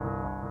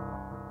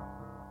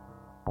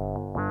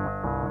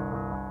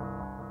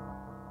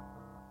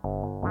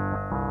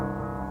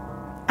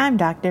I'm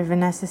Dr.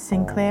 Vanessa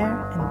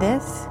Sinclair, and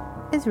this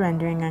is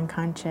Rendering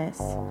Unconscious.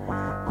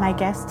 My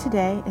guest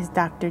today is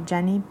Dr.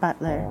 Jenny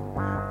Butler,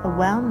 a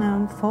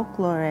well-known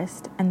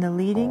folklorist and the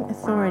leading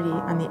authority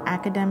on the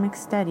academic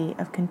study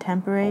of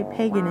contemporary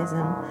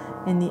paganism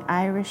in the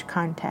Irish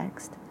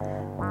context.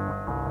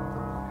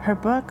 Her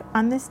book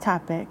on this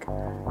topic,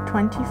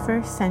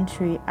 21st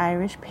Century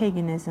Irish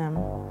Paganism,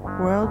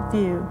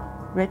 Worldview,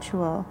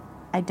 Ritual,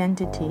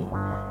 Identity,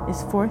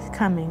 is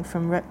forthcoming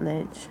from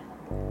Routledge.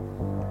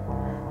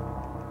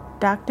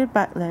 Dr.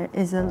 Butler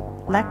is a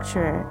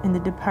lecturer in the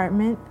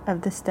Department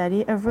of the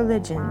Study of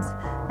Religions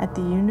at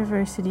the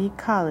University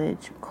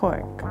College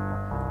Cork,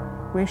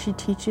 where she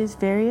teaches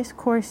various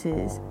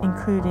courses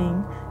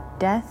including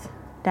Death,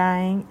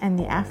 Dying, and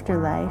the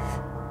Afterlife,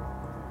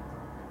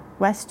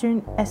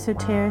 Western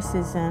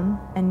Esotericism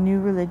and New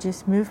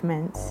Religious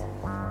Movements,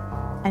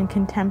 and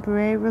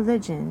Contemporary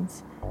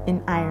Religions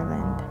in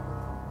Ireland.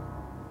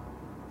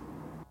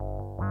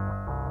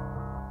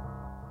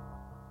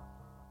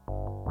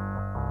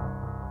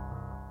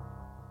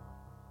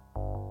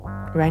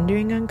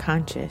 Rendering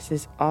Unconscious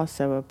is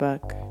also a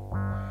book.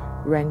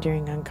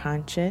 Rendering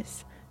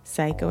Unconscious,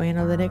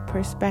 Psychoanalytic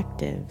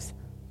Perspectives,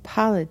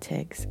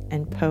 Politics,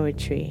 and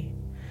Poetry.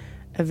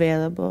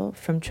 Available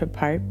from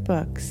Trapart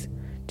Books,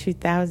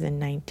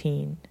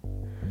 2019.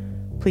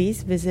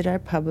 Please visit our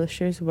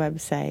publisher's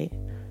website,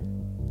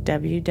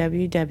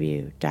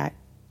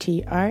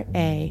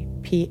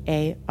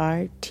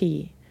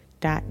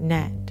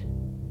 www.trapart.net.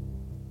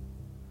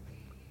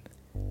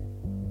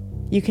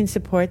 You can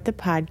support the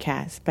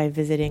podcast by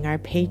visiting our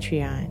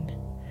Patreon,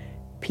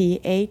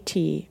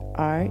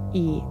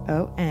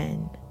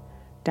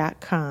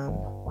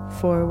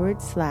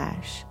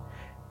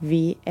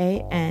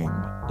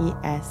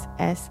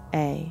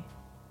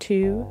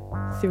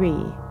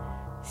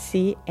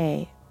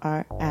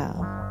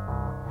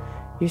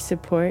 Your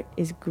support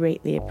is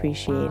greatly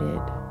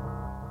appreciated.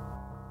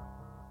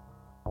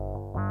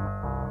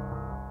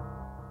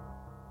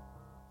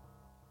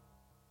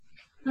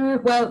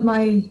 Well,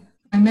 my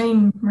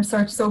main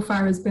research so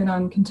far has been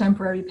on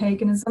contemporary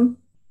paganism,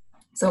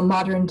 so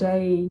modern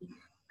day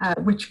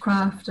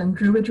witchcraft and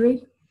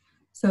druidry.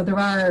 So there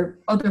are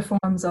other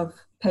forms of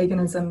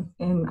paganism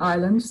in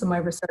Ireland. So my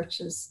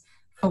research is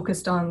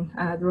focused on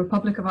the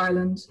Republic of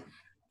Ireland,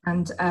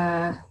 and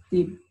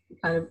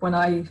when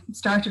I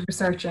started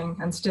researching,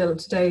 and still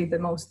today, the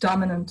most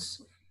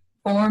dominant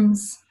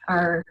forms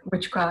are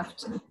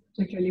witchcraft,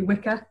 particularly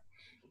Wicca,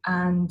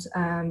 and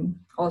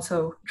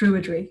also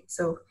druidry.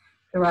 So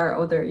there are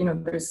other,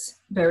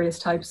 there's various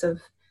types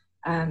of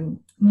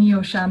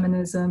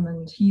neo-shamanism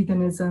and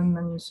heathenism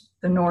and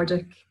the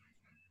Nordic,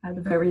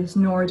 the various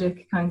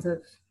Nordic kinds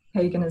of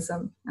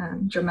paganism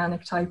and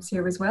Germanic types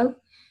here as well.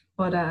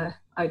 But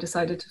I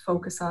decided to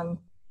focus on,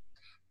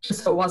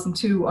 just so it wasn't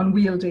too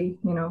unwieldy,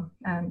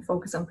 and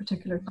focus on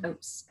particular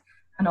types.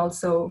 And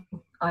also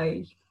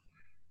my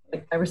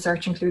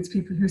research includes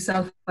people who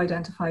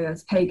self-identify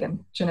as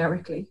pagan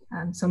generically.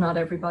 And so not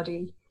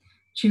everybody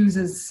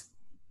chooses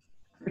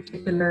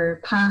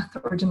particular path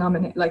or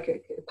denomination, like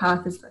a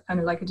path is kind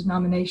of like a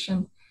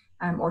denomination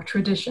or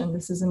tradition.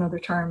 This is another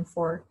term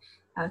for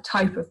a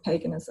type of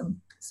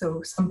paganism.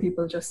 So some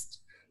people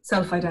just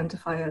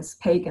self-identify as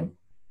pagan.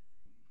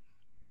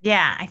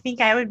 Yeah, I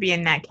think I would be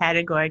in that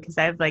category because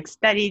I've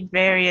studied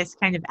various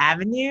kind of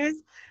avenues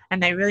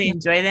and I really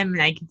enjoy them,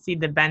 and I can see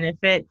the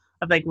benefit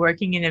of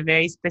working in a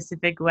very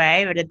specific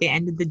way. But at the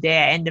end of the day,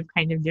 I end up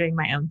kind of doing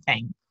my own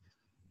thing.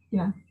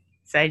 Yeah.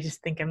 So I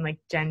just think I'm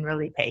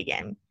generally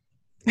pagan.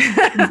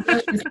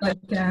 It's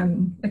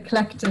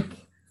eclectic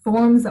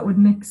forms that would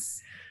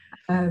mix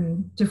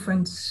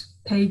different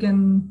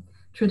pagan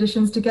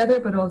traditions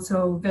together, but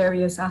also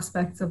various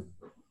aspects of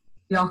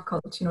the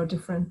occult,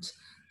 different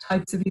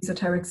types of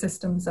esoteric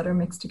systems that are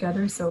mixed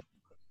together. So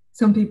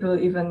some people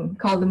even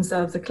call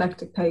themselves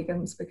eclectic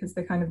pagans because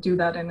they kind of do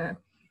that in a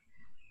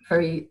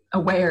very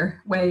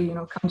aware way,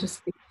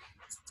 consciously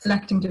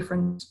selecting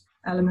different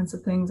elements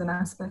of things and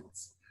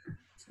aspects.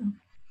 So.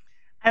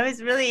 I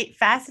was really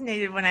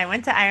fascinated when I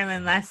went to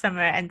Ireland last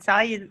summer and saw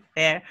you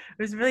there. It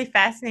was really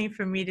fascinating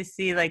for me to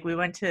see, we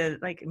went to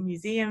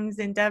museums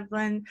in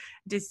Dublin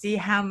to see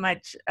how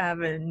much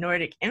of a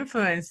Nordic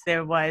influence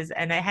there was.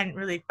 And I hadn't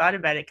really thought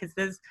about it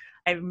because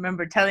I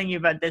remember telling you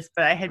about this,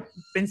 but I had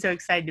been so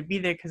excited to be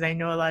there because I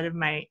know a lot of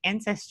my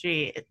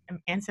ancestors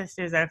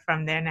are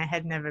from there and I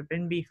had never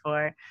been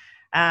before.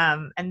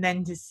 And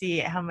then to see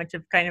how much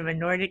of kind of a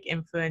Nordic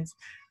influence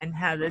and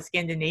how the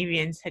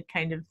Scandinavians had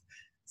kind of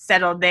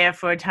settled there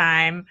for a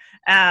time.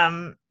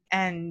 And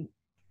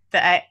when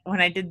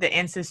I did the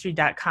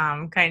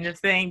Ancestry.com kind of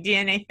thing,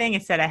 DNA thing,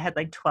 it said I had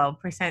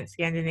 12%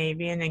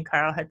 Scandinavian, and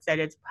Carl had said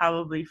it's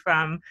probably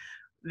from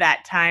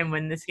that time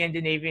when the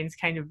Scandinavians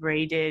kind of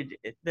raided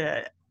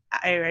the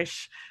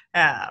Irish.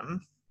 Yeah.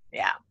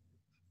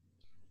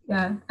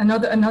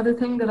 Another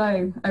thing that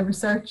I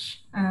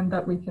research and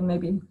that we can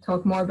maybe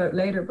talk more about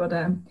later, but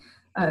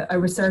I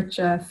research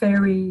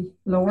fairy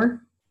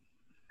lore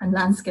and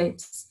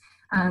landscapes.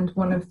 And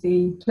one of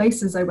the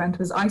places I went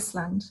was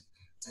Iceland.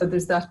 So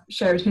there's that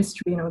shared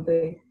history,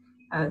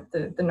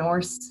 the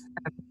Norse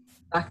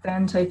back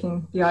then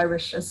taking the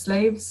Irish as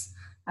slaves,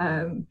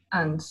 and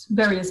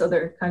various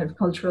other kind of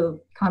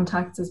cultural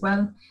contacts as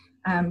well.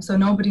 So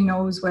nobody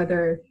knows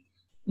whether,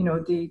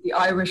 the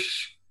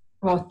Irish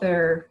brought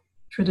their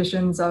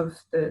traditions of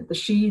the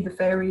Sidhe, the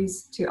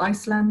fairies, to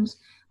Iceland,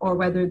 or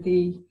whether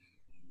the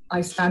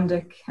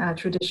Icelandic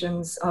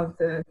traditions of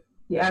the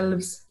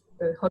elves,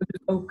 the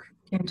Huldufólk,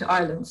 came to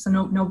Ireland. So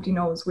nobody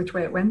knows which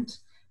way it went,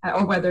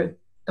 or whether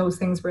those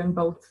things were in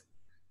both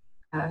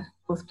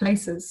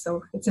places.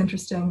 So it's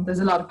interesting.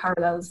 There's a lot of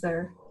parallels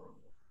there.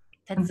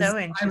 That's so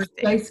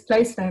interesting. Irish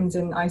place names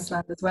in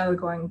Iceland as well,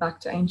 going back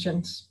to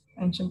ancient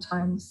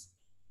times.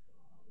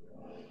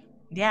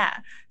 Yeah.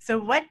 So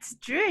what's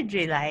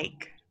Druidry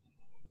like?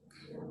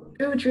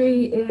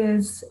 Druidry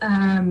is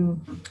a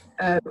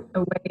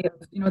way of,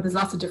 there's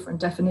lots of different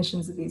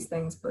definitions of these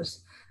things, but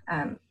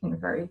in a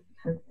very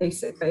kind of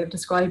basic way of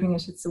describing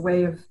it, it's a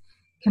way of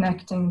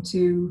connecting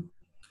to,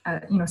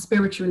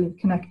 spiritually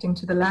connecting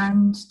to the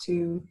land,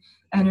 to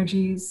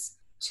energies,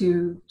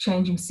 to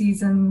changing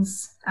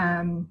seasons,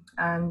 and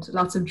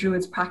lots of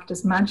Druids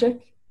practice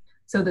magic.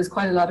 So there's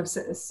quite a lot of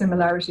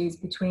similarities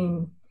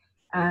between,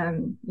 I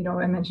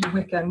mentioned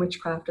Wicca and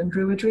witchcraft and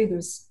Druidry.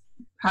 There's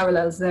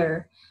parallels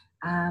there.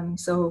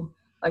 So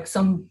like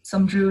some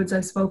Druids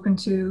I've spoken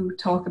to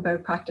talk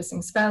about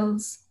practicing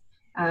spells.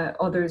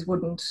 Others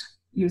wouldn't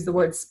use the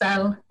word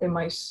spell. They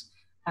might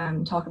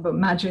talk about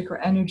magic or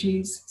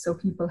energies. So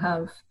people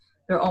have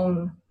their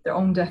own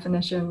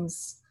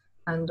definitions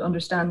and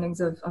understandings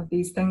of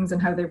these things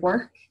and how they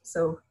work.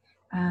 So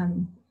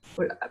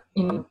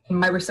in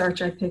my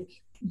research, I pick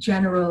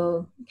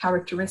general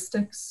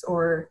characteristics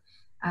or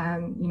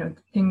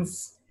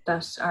things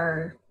that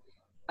are,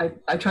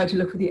 I try to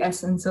look for the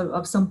essence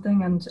of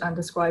something and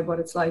describe what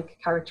it's like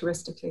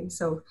characteristically.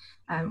 So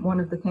one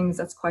of the things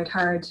that's quite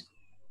hard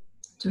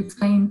to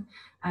explain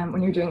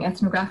when you're doing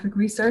ethnographic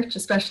research,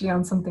 especially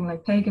on something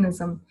like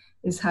paganism,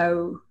 is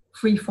how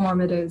free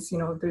form it is.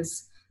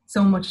 There's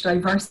so much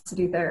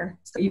diversity there.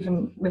 So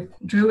even with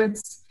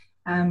Druids,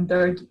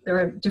 there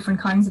are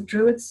different kinds of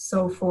Druids.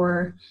 So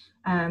for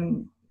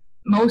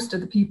most of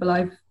the people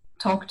I've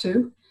talked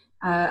to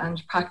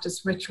and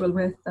practiced ritual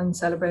with and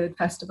celebrated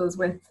festivals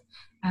with,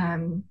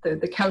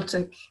 the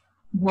Celtic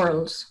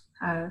world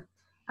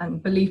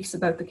and beliefs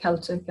about the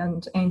Celtic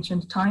and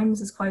ancient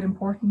times is quite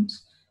important,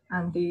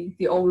 and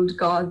the old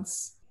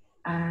gods,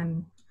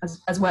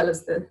 as well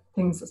as the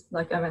things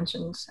like I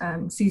mentioned,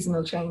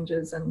 seasonal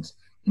changes and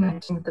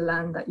connecting with the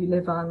land that you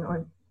live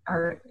on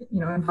or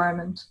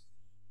environment.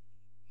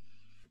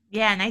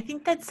 Yeah, and I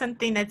think that's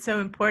something that's so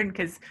important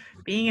because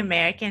being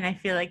American, I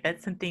feel like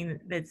that's something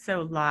that's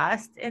so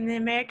lost in the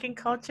American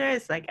culture.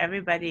 It's like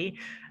everybody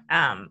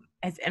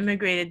has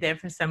immigrated there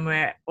from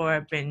somewhere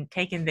or been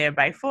taken there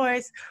by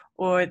force,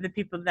 or the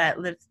people that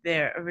lived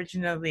there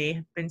originally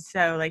have been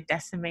so like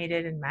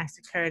decimated and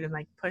massacred and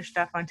like pushed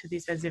off onto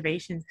these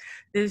reservations.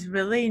 There's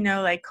really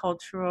no like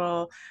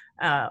cultural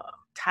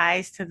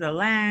ties to the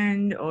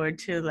land or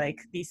to like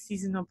these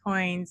seasonal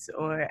points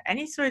or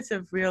any sorts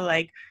of real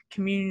like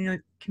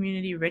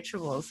community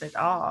rituals at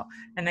all.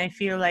 And I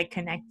feel like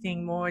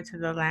connecting more to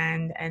the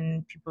land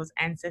and people's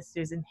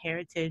ancestors and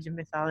heritage and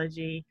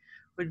mythology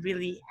would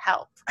really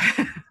help.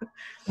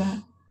 Yeah,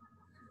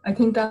 I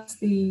think that's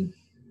the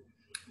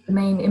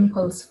main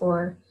impulse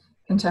for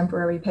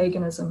contemporary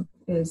paganism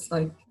is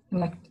like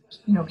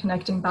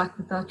connecting back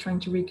with that, trying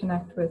to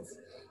reconnect with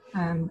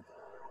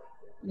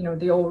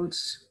the old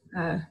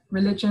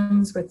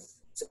religions, with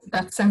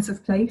that sense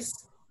of place,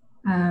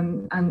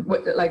 and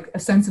like a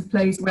sense of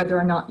place, whether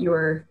or not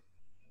you're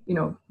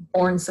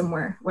born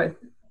somewhere, with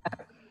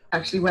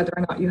actually whether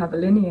or not you have a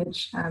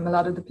lineage. A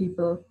lot of the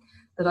people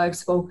that I've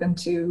spoken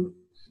to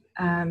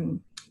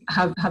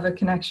have a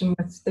connection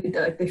with,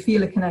 they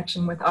feel a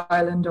connection with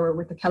Ireland or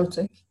with the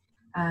Celtic,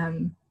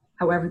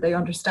 however they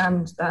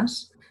understand that,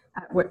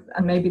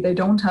 and maybe they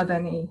don't have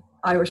any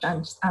Irish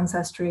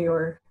ancestry,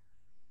 or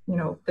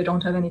they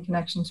don't have any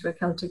connection to a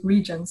Celtic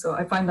region. So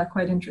I find that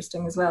quite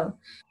interesting as well,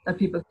 that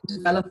people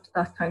develop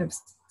that kind of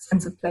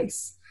sense of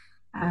place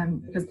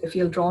because they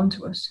feel drawn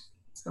to it.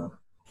 So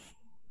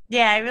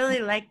yeah, I really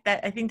like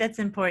that. I think that's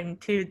important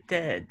too,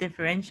 to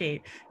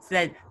differentiate, so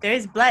that there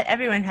is blood,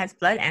 everyone has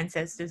blood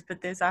ancestors, but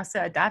there's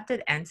also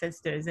adopted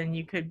ancestors, and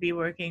you could be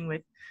working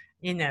with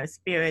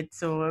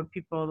spirits or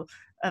people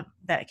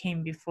that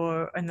came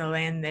before in the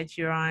land that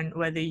you're on,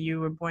 whether you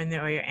were born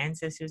there or your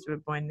ancestors were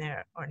born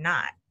there or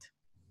not.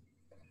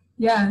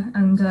 Yeah,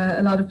 and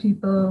a lot of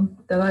people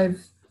that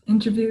I've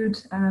interviewed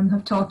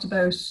have talked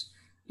about,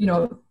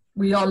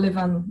 we all live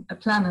on a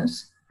planet,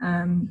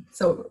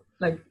 so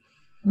like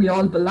we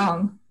all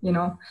belong,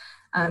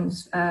 and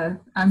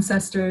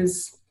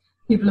ancestors,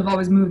 people have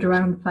always moved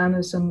around the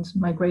planet and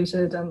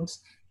migrated, and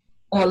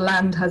all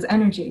land has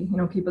energy.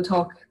 People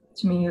talk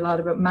to me a lot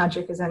about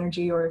magic as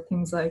energy, or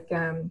things like,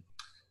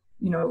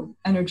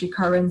 energy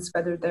currents,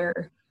 whether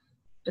they're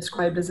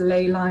described as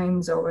ley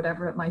lines or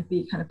whatever it might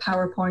be, kind of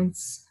power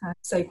points,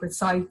 sacred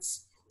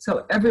sites.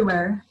 So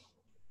everywhere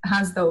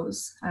has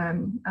those,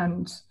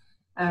 and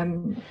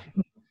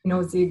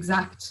knows the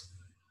exact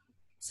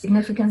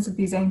significance of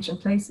these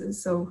ancient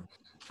places. So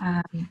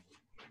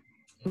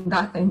in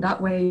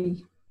that way,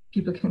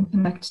 people can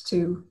connect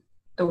to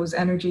those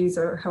energies,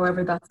 or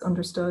however that's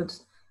understood,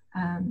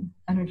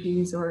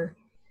 energies, or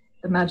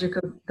the magic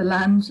of the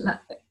land.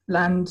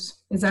 Land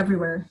is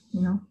everywhere,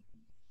 you know.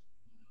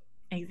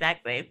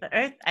 Exactly. The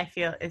earth, I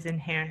feel, is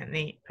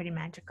inherently pretty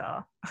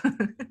magical.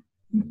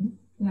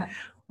 Yeah.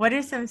 What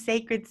are some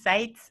sacred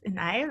sites in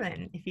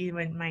Ireland, if you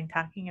wouldn't mind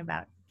talking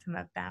about some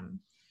of them?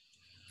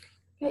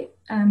 Okay.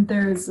 And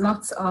there's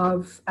lots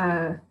of,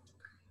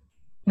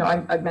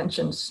 I've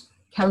mentioned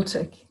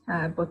Celtic,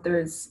 but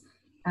there's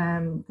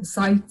the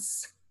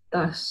sites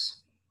that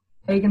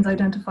pagans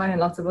identify and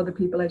lots of other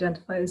people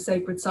identify as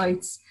sacred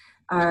sites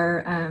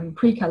are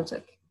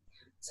pre-Celtic.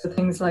 So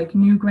things like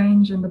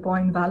Newgrange in the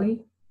Boyne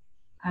Valley.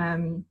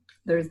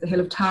 There's the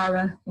Hill of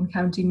Tara in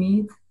County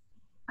Meath,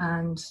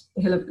 and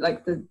the Hill of,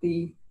 like,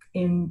 the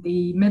in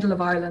the middle of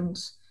Ireland,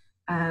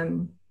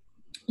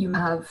 you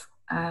have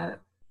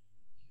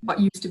what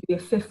used to be a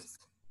fifth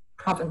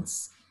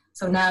province.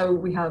 So now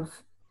we have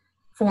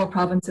 4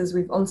 provinces.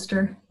 We've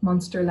Ulster,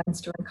 Munster,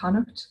 Leinster, and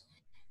Connacht.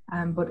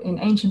 But in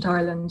ancient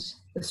Ireland,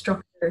 the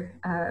structure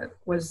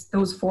was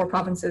those 4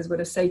 provinces with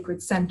a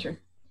sacred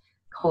centre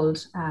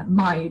called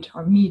Mide,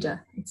 or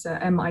Mida. It's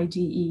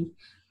Mide.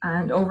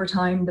 And over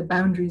time, the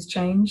boundaries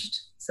changed.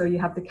 So you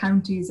have the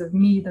counties of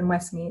Meath and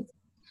Westmeath.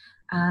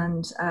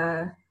 And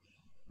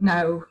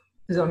now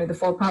there's only the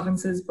 4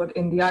 provinces, but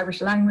in the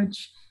Irish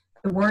language,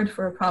 the word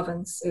for a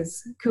province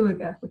is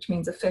Cuaga, which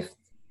means a fifth.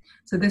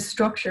 So this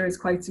structure is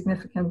quite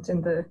significant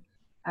in the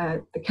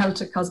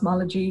Celtic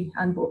cosmology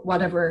and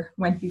whatever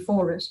went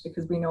before it,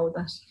 because we know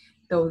that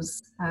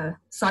those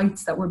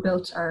sites that were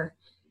built are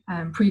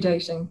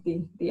predating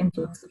the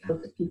influence of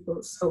Celtic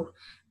peoples. So,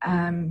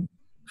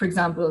 for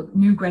example,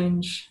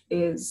 Newgrange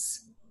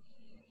is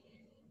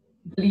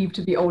believed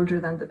to be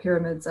older than the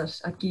pyramids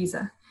at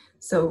Giza.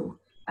 So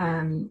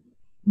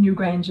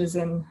Newgrange is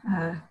in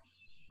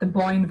the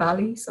Boyne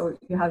Valley. So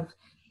you have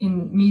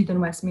in Meath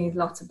and Westmeath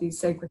lots of these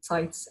sacred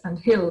sites and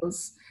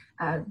hills.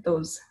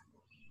 There's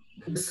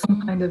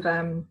some kind of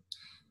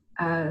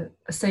a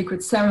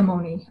sacred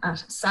ceremony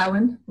at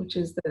Samhain, which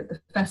is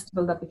the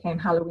festival that became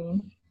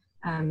Halloween,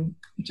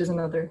 which is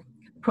another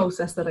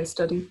process that I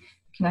study, the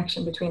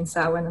connection between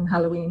Samhain and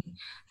Halloween.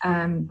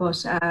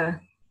 But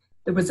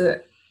there was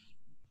a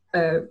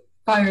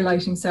fire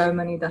lighting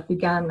ceremony that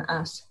began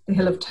at the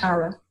Hill of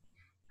Tara,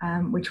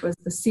 which was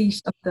the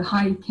seat of the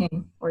High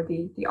King, or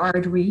the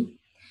Ard Rí.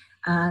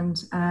 And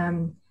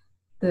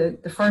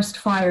the first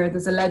fire,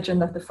 there's a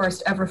legend that the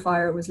first ever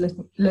fire was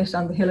lit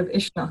on the Hill of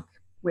Ishnach,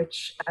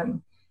 which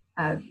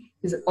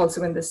is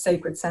also in the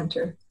sacred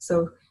centre.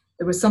 So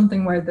there was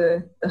something where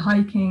the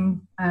High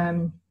King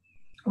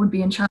would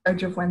be in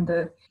charge of when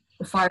the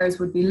fires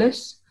would be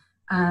lit,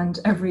 and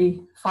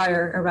every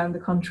fire around the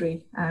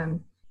country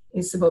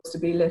is supposed to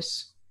be lit,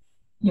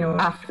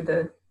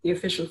 after the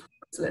official fire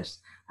is lit.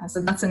 So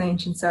that's an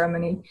ancient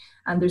ceremony,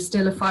 and there's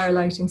still a fire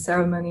lighting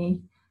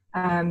ceremony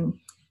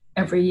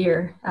every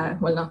year.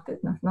 Well,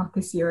 not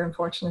this year,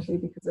 unfortunately,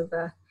 because of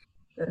the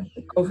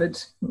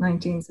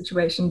COVID-19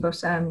 situation,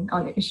 but on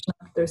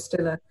Ishnach there's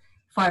still a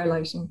fire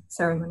lighting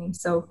ceremony.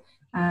 So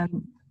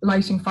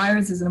lighting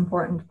fires is an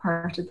important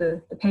part of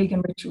the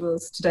pagan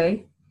rituals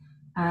today,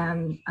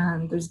 and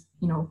there's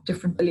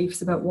different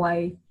beliefs about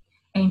why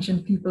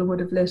ancient people would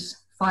have lit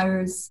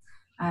fires.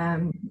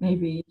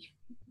 Maybe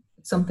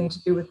something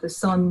to do with the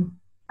sun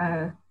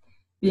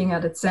being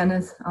at its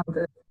zenith on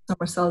the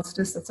summer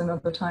solstice. That's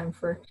another time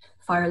for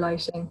fire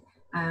lighting.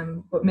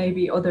 But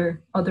maybe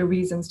other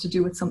reasons to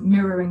do with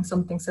mirroring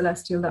something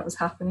celestial that was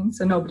happening.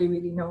 So nobody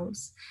really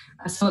knows.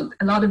 So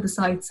a lot of the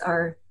sites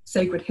are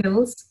sacred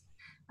hills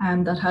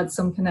that had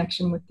some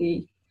connection with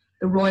the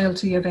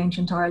royalty of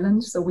ancient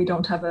Ireland. So we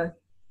don't have a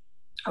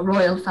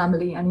royal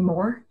family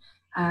anymore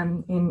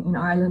in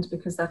Ireland,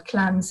 because that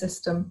clan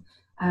system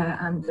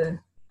and the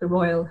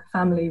royal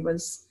family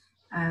was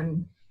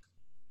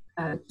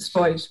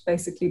destroyed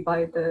basically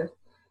by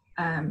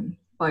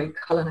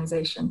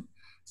colonization.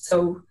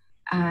 So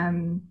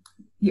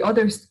the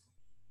other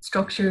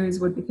structures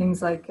would be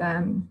things like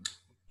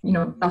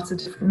lots of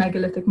different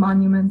megalithic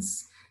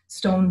monuments,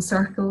 stone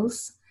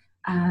circles.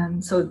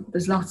 So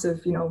there's lots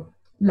of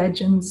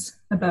legends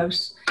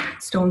about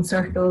stone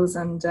circles,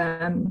 and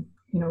a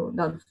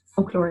lot of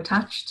folklore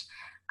attached.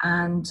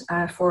 And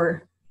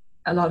for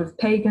a lot of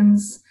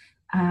pagans,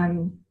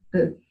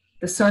 the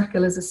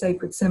circle is a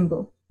sacred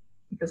symbol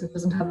because it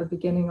doesn't have a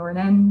beginning or an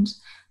end.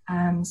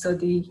 So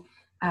the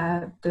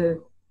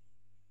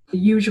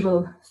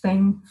usual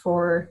thing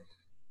for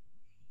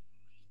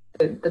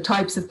the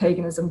types of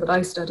paganism that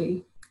I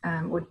study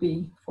would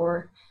be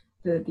for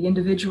the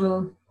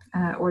individual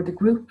or the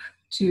group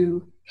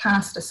to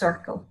cast a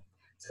circle.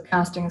 So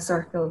casting a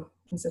circle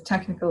is a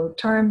technical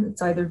term.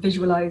 It's either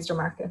visualized or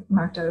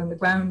marked out on the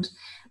ground.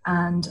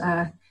 And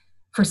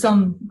for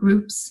some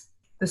groups,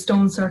 the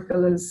stone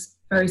circle is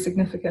very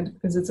significant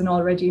because it's an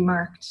already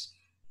marked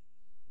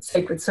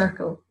sacred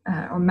circle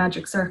or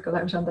magic circle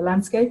out on the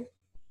landscape.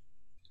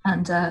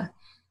 And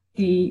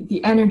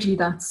the energy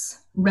that's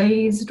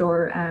raised,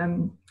 or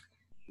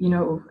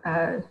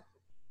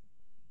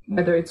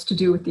whether it's to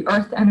do with the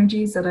earth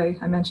energies that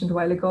I mentioned a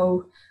while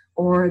ago,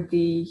 or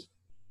the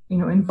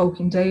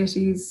invoking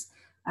deities,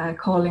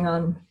 calling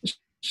on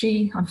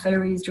She, on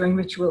fairies during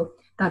ritual,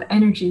 that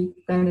energy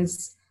then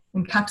is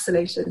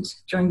encapsulated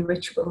during the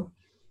ritual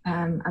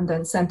and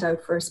then sent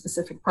out for a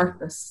specific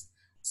purpose.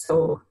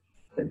 So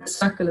the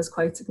circle is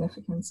quite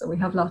significant. So we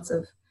have lots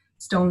of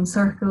stone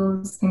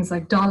circles, things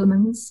like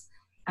dolmens,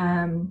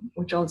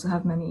 which also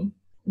have many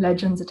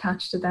legends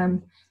attached to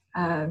them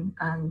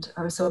and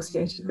are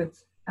associated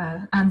with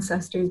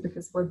ancestors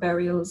because there were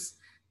burials,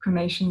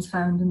 cremations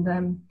found in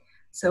them.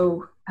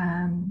 So,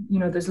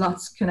 there's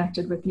lots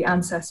connected with the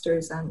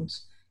ancestors and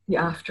the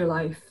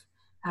afterlife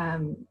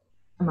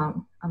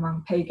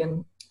among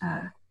pagan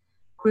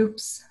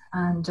groups,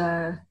 and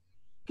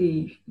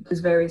there's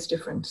various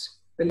different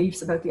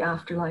beliefs about the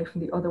afterlife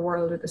and the other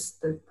world, or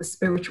the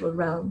spiritual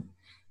realm.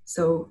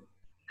 So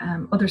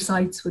other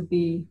sites would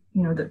be,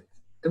 the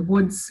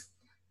woods.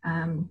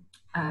 The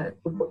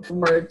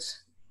word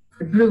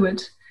for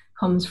druid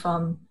comes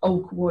from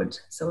oak wood,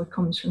 so it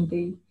comes from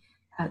the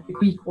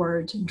Greek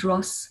word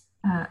dross,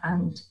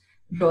 and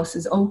dross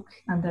is oak,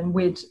 and then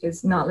wid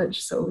is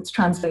knowledge, so it's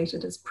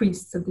translated as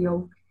priests of the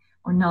oak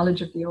or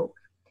knowledge of the oak.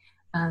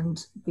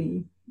 And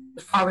the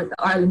forest,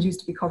 Ireland used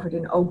to be covered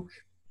in oak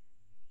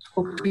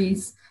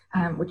trees,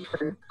 which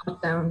were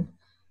cut down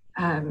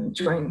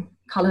during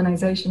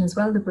colonization as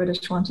well. The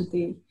British wanted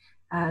the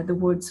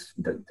woods,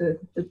 the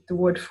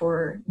wood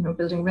for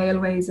building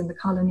railways in the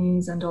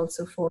colonies, and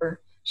also for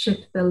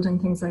shipbuilding,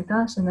 things like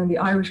that. And then the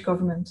Irish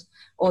government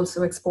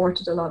also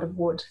exported a lot of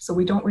wood. So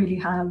we don't really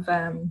have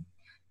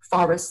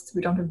forests.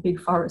 We don't have big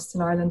forests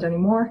in Ireland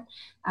anymore,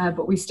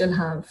 but we still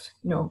have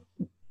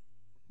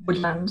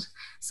woodland.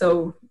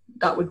 So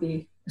that would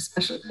be a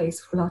special place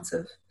for lots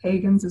of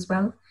pagans as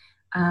well.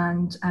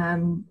 And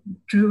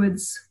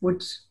druids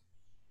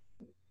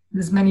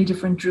there's many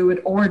different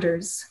druid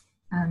orders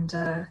and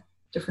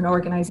different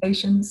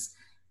organizations,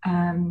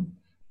 and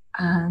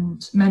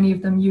many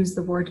of them use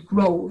the word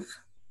grove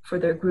for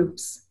their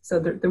groups. So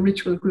the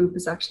ritual group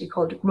is actually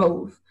called a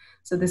grove.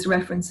 So this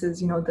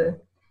references,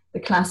 the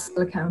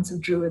classical accounts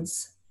of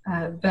druids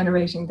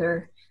venerating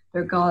their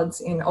gods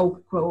in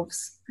oak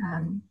groves,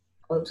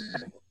 called,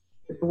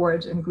 the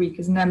word in Greek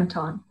is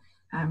nematon,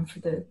 for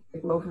the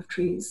grove of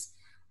trees,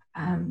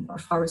 or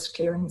forest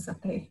clearings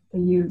that they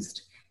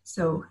used.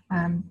 So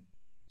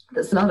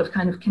there's a lot of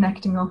kind of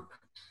connecting up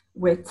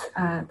with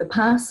the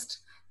past,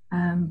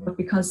 but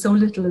because so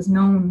little is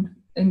known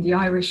in the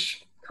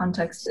Irish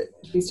context,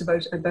 at least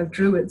about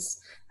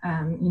druids,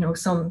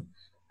 some,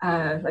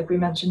 like we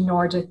mentioned,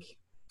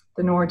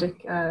 the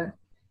Nordic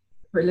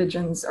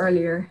religions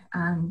earlier,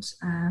 and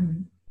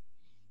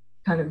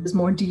kind of there's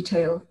more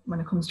detail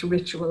when it comes to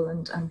ritual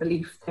and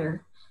belief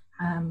there.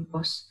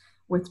 But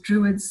with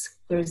druids,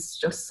 there's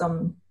just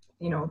some,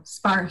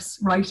 sparse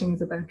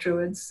writings about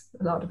druids.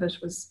 A lot of it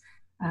was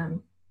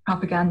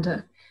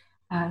propaganda.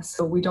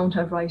 So we don't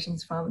have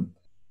writings from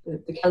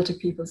the Celtic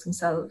peoples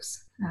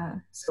themselves.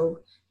 So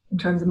in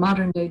terms of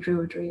modern day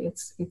druidry,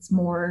 it's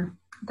more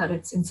that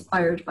it's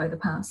inspired by the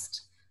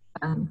past,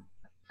 a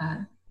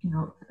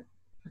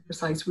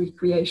precise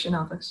recreation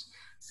of it.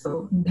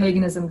 So in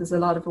paganism, there's a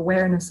lot of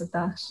awareness of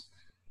that,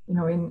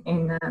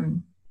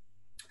 in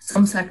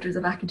some sectors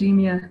of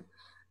academia,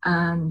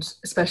 and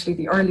especially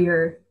the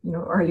earlier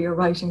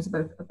writings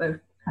about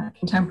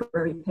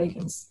contemporary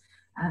pagans.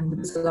 And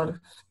there's a lot of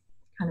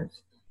kind of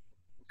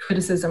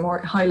criticism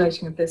or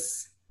highlighting of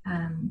this,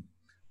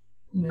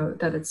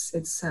 that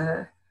it's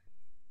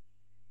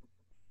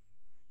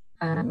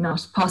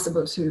not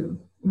possible to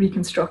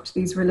reconstruct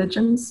these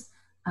religions,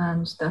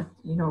 and that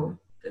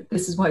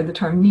this is why the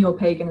term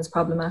neo-pagan is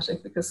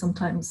problematic, because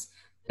sometimes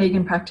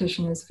pagan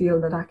practitioners feel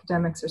that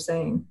academics are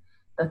saying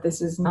that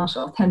this is not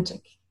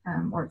authentic,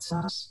 or it's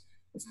not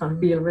a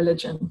real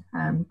religion,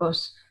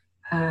 but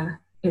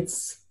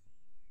it's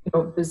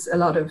there's a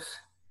lot of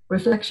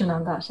reflection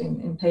on that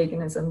in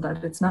paganism,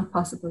 that it's not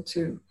possible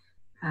to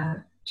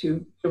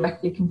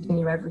directly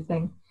continue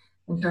everything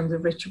in terms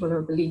of ritual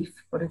or belief,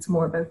 but it's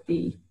more about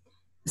the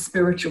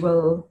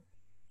spiritual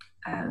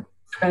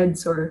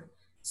threads or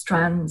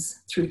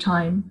strands through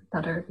time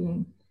that are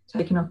being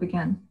taken up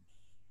again.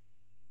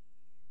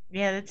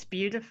 Yeah, that's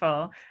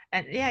beautiful.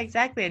 And yeah,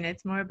 exactly. And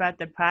it's more about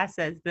the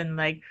process than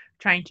like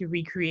trying to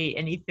recreate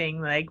anything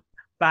like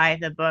by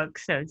the book,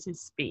 so to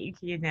speak.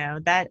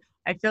 That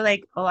I feel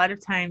like a lot of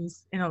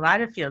times in a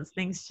lot of fields,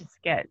 things just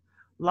get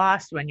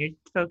lost when you're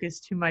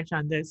focused too much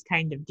on those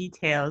kind of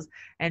details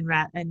and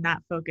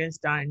not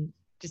focused on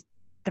just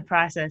the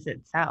process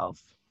itself.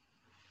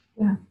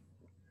 Yeah.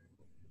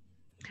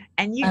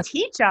 And you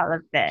teach all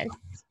of this.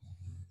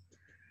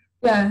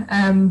 Yeah.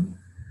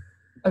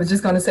 I was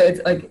just going to say,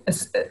 it's like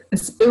a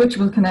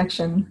spiritual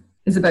connection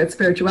is about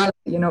spirituality.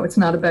 It's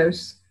not about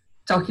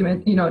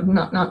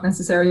not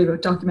necessarily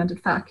about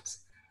documented facts.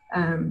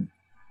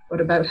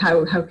 but about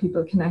how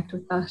people connect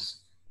with that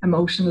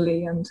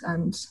emotionally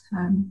and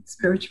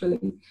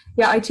spiritually.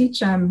 Yeah, I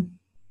teach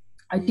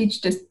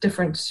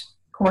different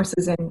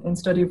courses in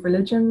study of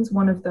religions.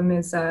 One of them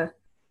is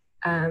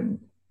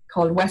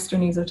called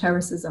Western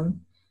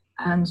Esotericism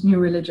and New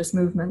Religious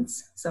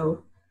Movements.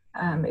 So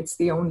it's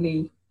the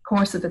only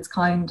course of its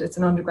kind. It's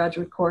an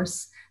undergraduate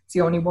course. It's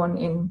the only one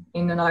in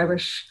an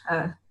Irish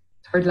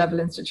third level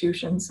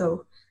institution.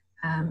 So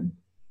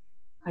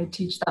I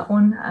teach that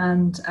one,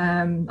 and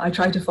I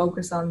try to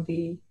focus on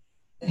the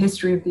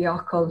history of the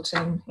occult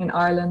in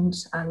Ireland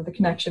and the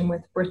connection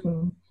with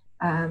Britain,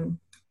 and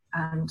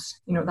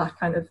that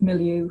kind of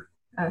milieu,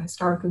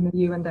 historical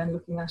milieu, and then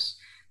looking at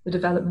the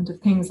development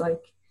of things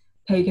like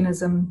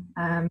paganism,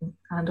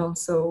 and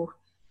also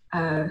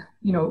the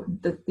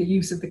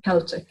use of the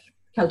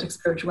Celtic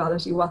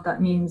spirituality, what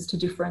that means to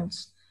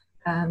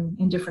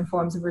in different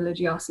forms of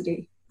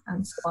religiosity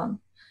and so on.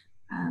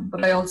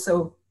 But I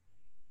also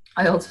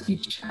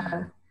teach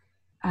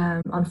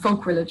on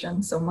folk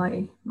religion. So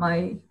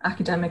my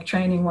academic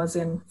training was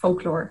in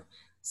folklore.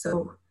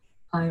 So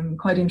I'm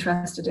quite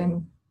interested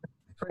in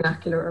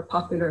vernacular or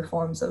popular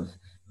forms of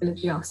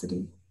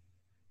religiosity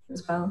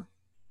as well.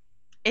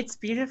 It's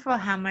beautiful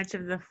how much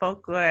of the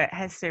folklore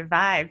has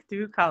survived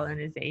through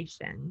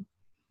colonization.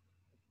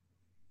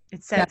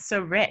 It's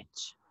so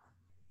rich.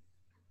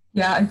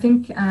 Yeah, I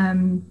think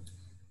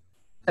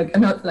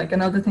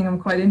another thing I'm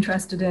quite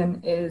interested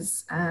in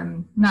is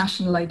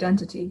national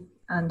identity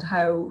and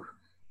how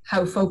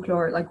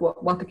folklore, like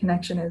what the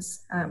connection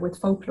is with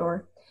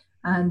folklore.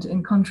 And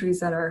in countries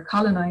that are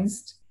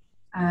colonized,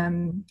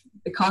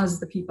 because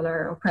the people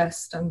are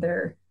oppressed and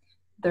their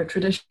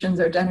traditions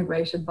are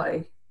denigrated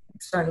by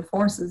external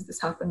forces,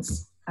 this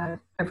happens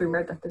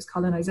everywhere that there's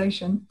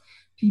colonization,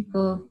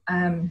 people's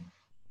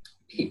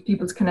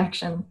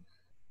connection,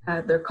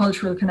 their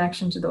cultural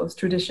connection to those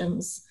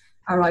traditions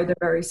are either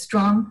very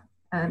strong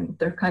and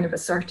they're kind of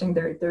asserting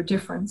their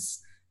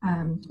difference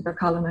to their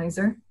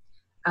colonizer,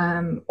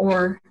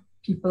 or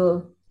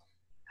people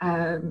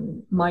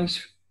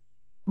might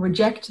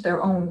reject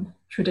their own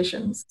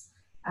traditions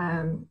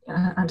and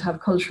have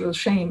cultural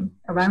shame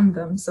around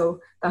them. So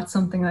that's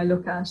something I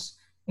look at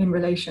in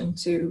relation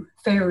to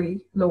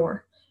fairy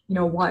lore,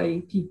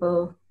 why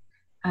people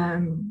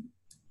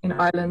in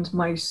Ireland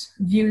might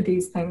view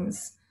these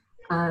things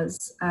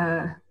as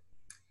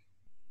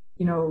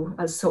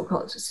as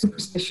so-called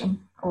superstition,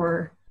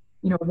 or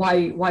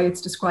why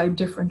it's described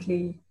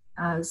differently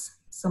as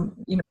some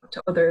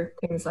to other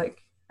things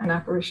like an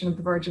apparition of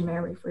the Virgin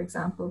Mary, for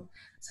example.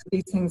 So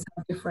these things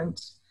have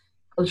different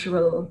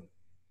cultural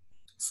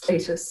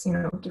status,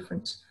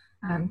 different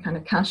kind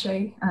of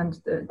cachet,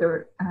 and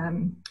they're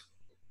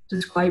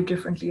described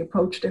differently,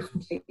 approached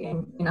differently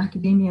in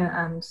academia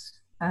and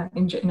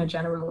in a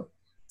general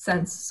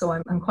sense. So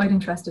I'm quite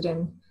interested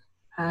in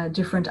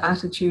different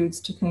attitudes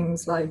to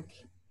things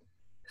like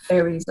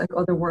fairies, like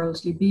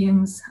otherworldly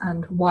beings,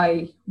 and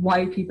why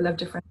people have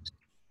different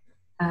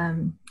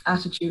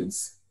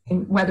attitudes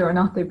in whether or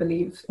not they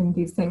believe in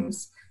these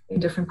things in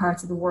different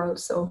parts of the world.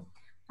 So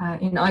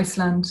in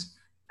Iceland,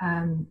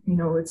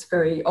 it's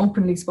very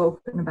openly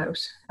spoken about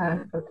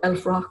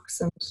elf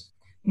rocks and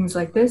things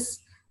like this,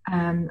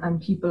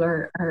 and people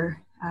are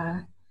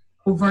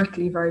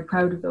overtly very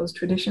proud of those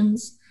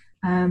traditions.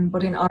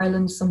 But in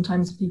Ireland,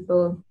 sometimes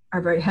people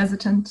are very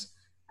hesitant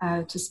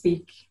to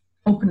speak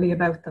openly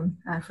about them,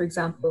 for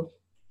example,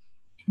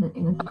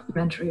 in a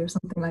documentary or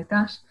something like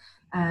that.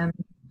 And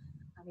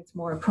it's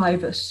more a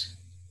private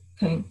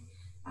thing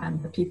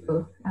that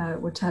people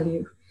would tell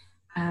you.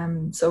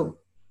 So,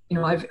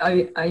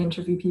 I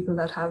interview people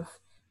that have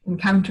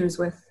encounters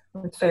with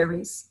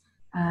fairies,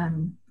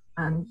 and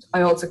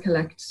I also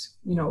collect,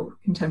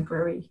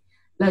 contemporary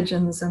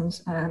legends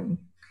and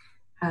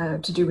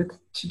to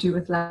do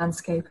with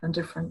landscape and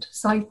different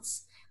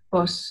sites.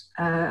 But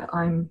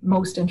I'm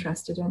most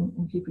interested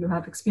in people who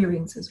have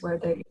experiences where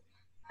they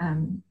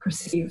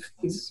perceive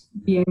these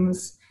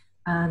beings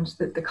and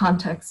the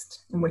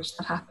context in which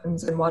that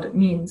happens and what it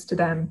means to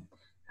them.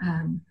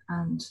 And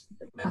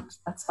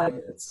that side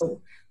of it.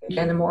 So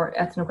again, a more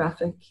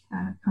ethnographic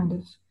kind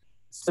of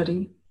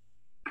study.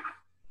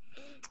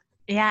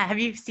 Yeah. Have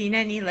you seen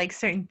any like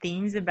certain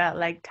themes about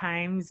like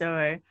times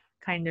or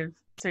kind of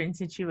certain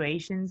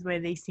situations where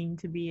they seem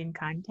to be in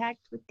contact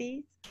with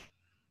these?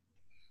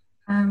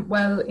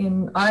 Well,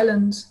 in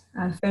Ireland,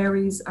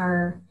 fairies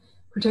are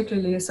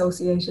particularly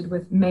associated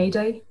with May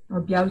Day,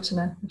 or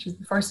Bealtaine, which is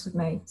the 1st of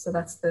May. So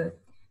that's the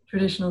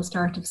traditional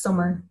start of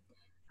summer.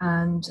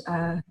 And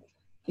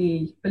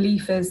the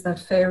belief is that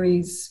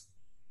fairies,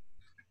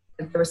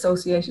 they're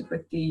associated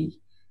with the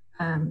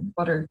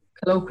what are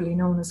colloquially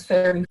known as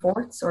fairy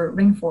forts or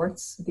ring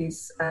forts,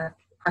 these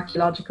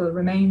archaeological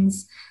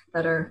remains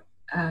that are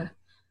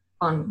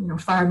on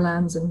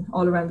farmlands and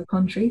all around the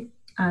country.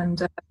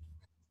 And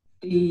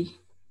the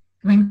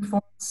ring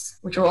forts,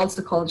 which are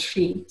also called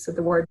she, so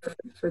the word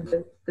for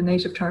the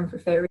native term for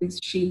fairies,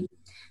 she,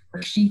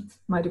 or sheath,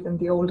 might have been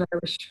the old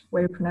Irish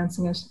way of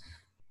pronouncing it.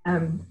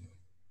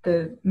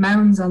 The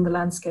mounds on the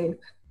landscape,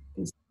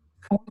 these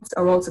ports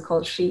are also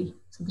called She.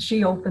 So the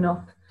She open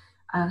up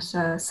at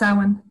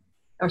Samhain,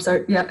 or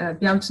sorry,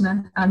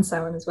 Bealtaine and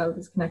Samhain as well.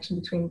 There's a connection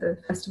between the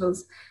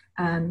festivals.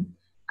 And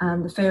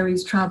the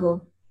fairies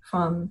travel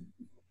from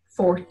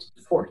fort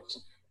to fort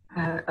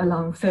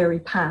along fairy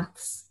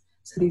paths.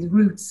 So these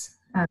routes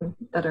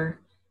that are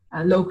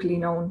locally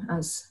known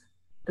as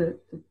the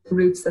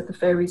routes that the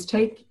fairies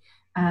take.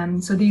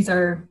 So these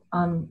are,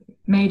 on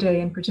May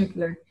Day in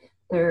particular,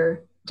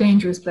 they're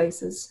dangerous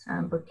places,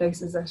 but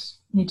places that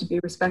need to be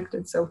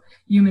respected. So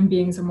human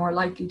beings are more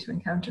likely to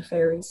encounter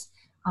fairies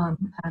on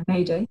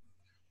May Day.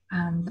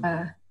 And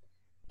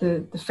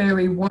the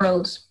fairy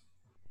world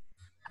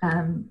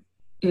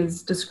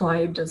is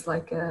described as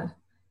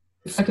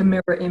it's like a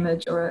mirror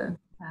image, or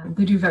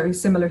they do very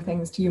similar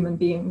things to human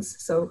beings.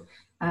 So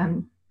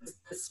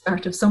the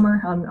start of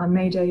summer on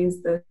May Day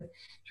is the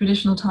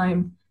traditional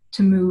time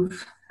to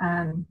move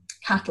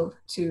cattle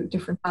to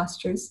different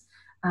pastures.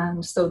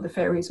 And so the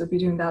fairies would be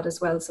doing that as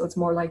well. So it's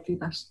more likely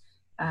that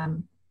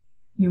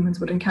humans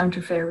would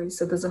encounter fairies.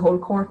 So there's a whole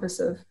corpus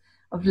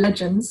of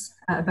legends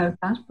about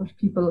that, but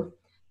people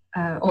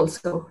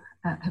also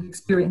have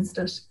experienced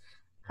it.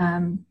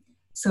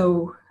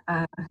 So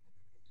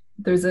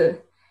there's a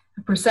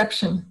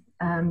perception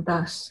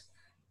that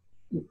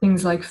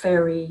things like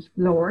fairy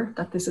lore,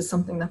 that this is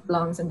something that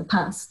belongs in the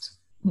past,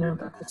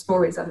 that the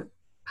stories are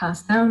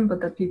passed down,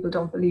 but that people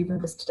don't believe in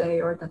this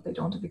today, or that they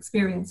don't have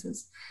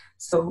experiences.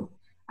 So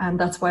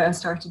that's why I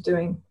started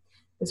doing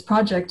this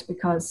project,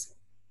 because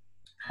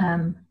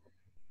I'm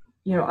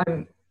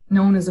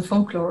known as a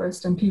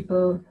folklorist, and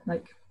people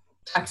like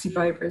taxi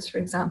drivers, for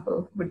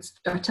example, would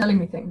start telling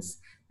me things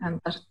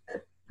that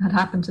had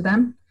happened to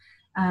them.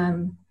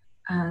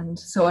 And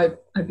so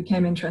I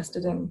became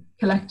interested in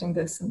collecting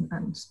this, and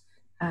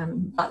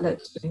that led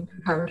to doing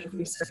comparative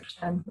research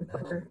then with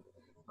other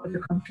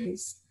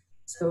countries.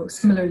 So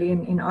similarly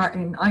in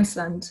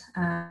Iceland,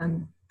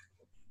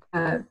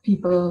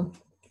 people,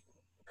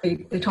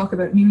 they talk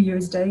about New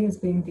Year's Day as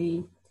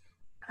being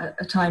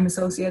a time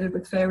associated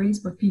with fairies,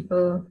 but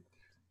people,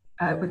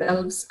 with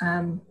elves,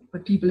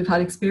 but people who've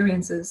had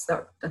experiences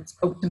that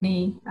spoke to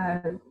me,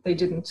 they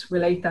didn't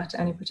relate that to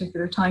any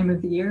particular time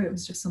of the year. It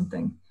was just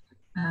something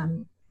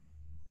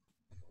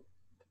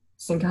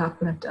seemed to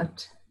happen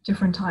at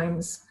different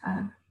times.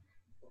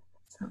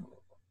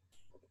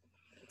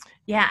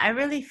 Yeah, I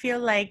really feel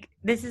like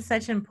this is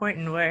such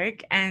important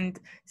work, and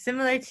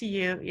similar to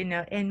you,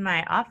 in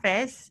my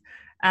office,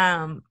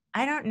 I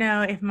don't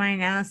know if my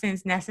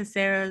analysts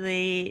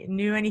necessarily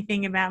knew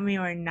anything about me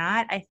or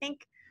not. I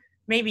think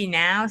maybe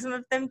now some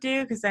of them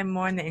do, because I'm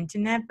more on the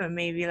internet, but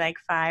maybe like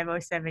 5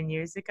 or 7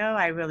 years ago,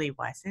 I really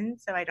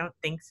wasn't, so I don't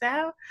think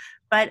so.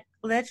 But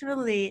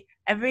literally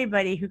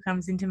everybody who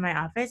comes into my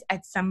office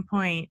at some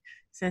point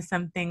says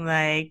something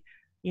like,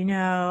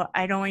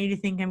 I don't want you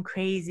to think I'm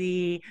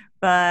crazy,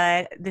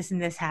 but this and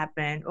this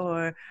happened,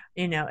 or,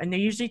 and they're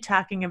usually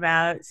talking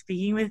about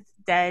speaking with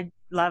dead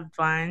loved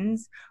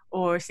ones,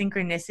 or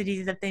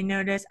synchronicities that they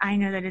notice. I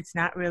know that it's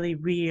not really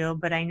real,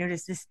 but I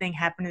noticed this thing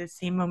happened at the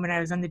same moment I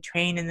was on the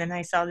train, and then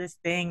I saw this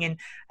thing, and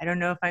I don't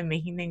know if I'm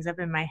making things up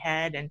in my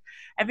head. And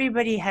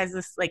everybody has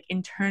this like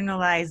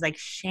internalized like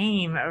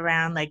shame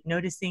around like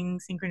noticing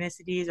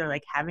synchronicities, or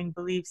like having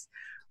beliefs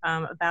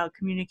about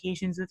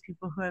communications with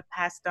people who have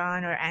passed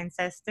on, or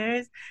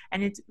ancestors.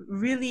 And it's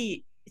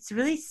really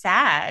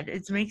sad.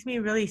 It makes me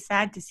really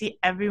sad to see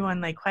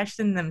everyone like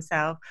question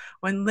themselves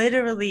when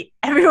literally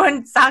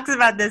everyone talks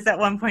about this at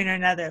one point or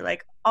another.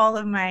 Like all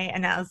of my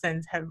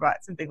analysts have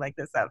brought something like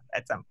this up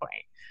at some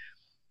point.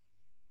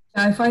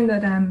 I find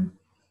that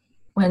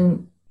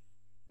when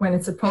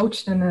it's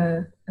approached in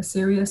a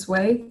serious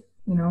way,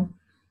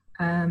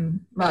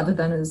 rather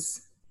than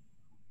as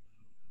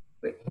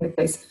in the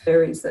case of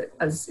fairies, that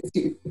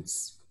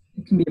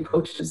it can be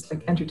approached as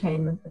like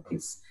entertainment, that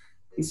these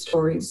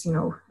stories,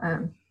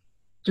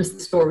 just the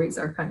stories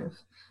are kind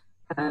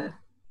of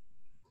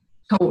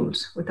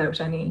told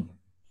without any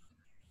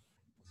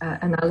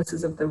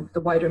analysis of the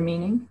wider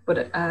meaning.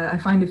 But I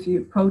find if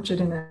you approach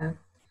it in a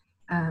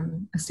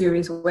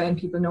serious way, and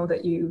people know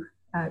that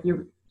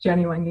you're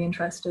genuinely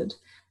interested,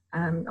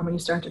 and when you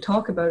start to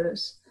talk about it,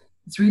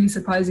 it's really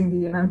surprising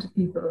the amount of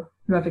people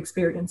who have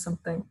experienced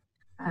something,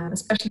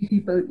 especially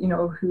people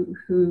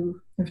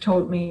who have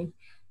told me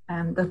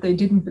that they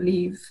didn't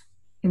believe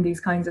in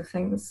these kinds of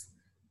things.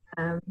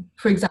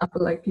 For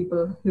example, like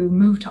people who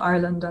moved to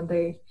Ireland, and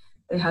they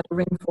had a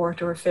ring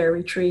fort or a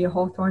fairy tree, a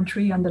hawthorn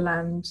tree on the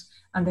land,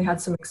 and they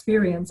had some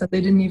experience, and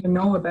they didn't even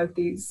know about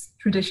these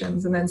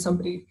traditions. And then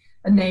somebody,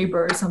 a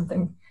neighbor or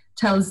something,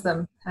 tells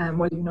them,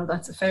 well,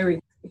 that's a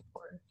fairy.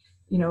 Or,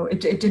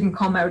 it didn't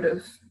come out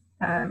of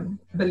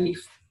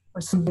belief,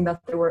 or something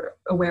that they were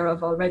aware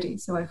of already.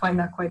 So I find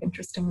that quite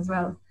interesting as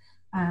well.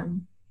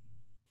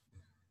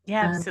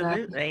 Yeah,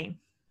 absolutely.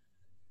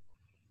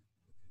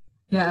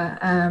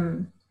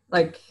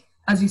 Like,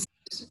 as you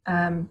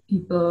said,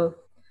 people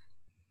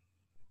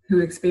who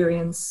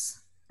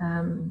experience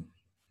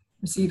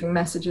receiving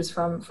messages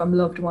from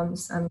loved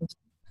ones, and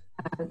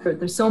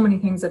there's so many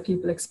things that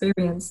people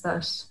experience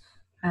that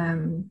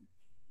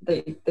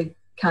they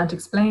can't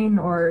explain,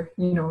 or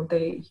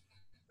they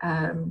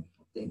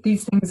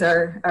these things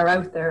are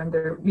out there, and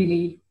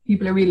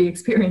people are really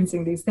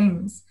experiencing these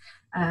things.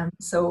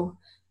 So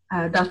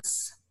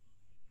that's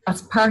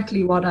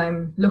partly what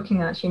I'm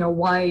looking at.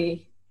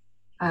 Why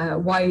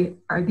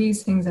are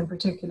these things in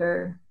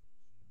particular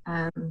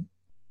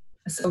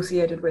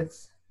associated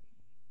with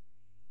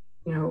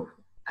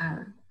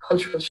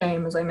cultural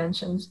shame, as I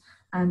mentioned.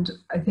 And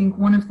I think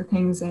one of the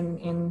things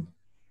in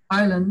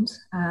Ireland,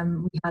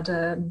 we had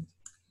a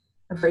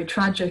very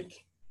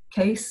tragic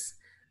case,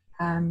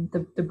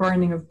 the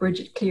burning of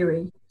Bridget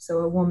Cleary, so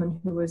a woman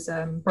who was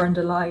burned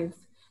alive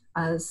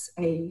as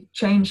a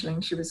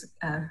changeling. She was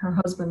her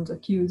husband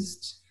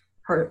accused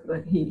her,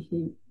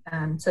 he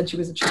said she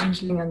was a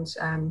changeling,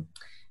 and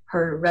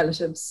her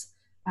relatives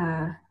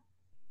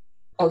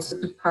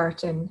also took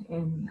part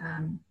in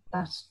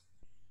that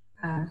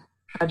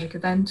tragic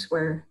event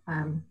where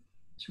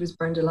she was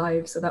burned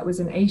alive. So that was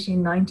in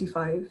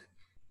 1895,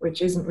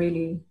 which isn't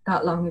really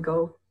that long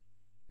ago.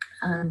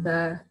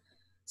 And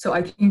so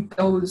I think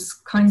those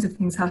kinds of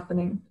things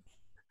happening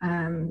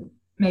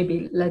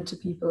maybe led to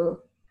people,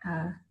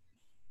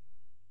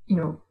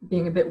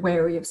 being a bit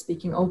wary of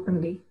speaking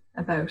openly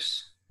about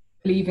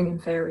believing in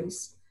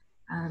fairies,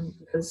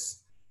 because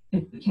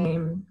it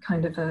became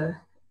kind of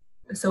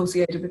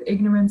associated with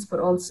ignorance, but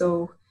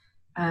also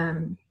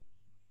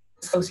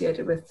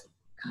associated with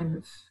kind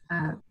of,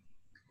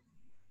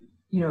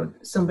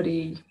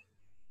 somebody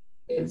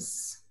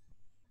it's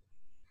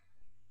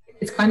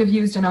kind of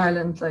used in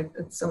Ireland like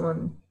that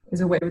someone is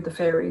away with the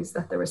fairies,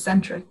 that they're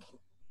eccentric,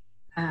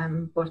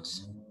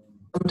 but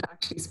don't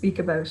actually speak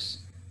about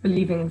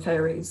believing in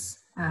fairies.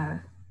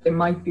 They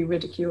might be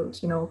ridiculed,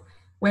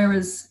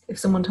 whereas if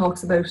someone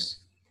talks about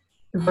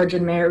the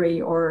Virgin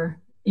Mary or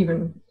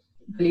even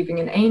believing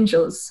in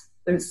angels,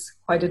 there's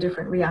quite a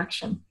different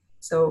reaction.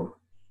 So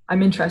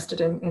I'm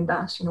interested in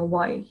that,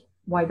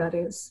 why that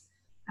is,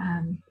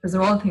 because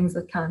they're all things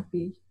that can't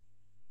be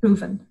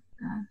proven.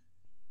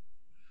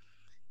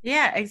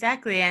 Yeah,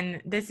 exactly.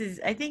 And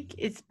I think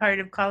it's part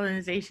of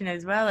colonization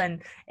as well.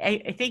 And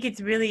I think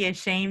it's really a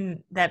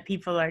shame that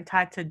people are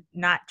taught to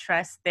not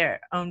trust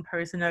their own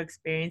personal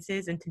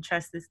experiences and to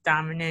trust this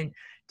dominant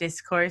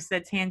discourse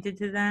that's handed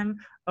to them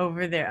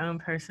over their own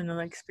personal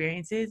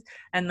experiences.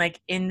 And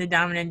like in the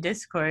dominant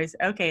discourse,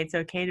 okay, it's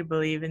okay to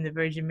believe in the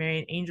Virgin Mary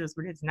and angels,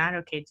 but it's not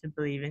okay to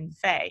believe in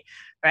Fae,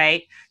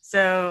 right?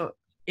 So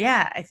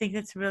yeah, I think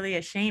that's really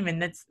a shame. And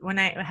that's when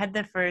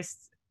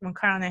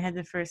Carl and I had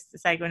the first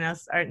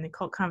Psychoanalysis, Art, and the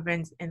Cult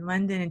conference in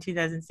London in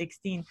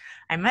 2016,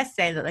 I must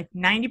say that like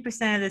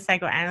 90% of the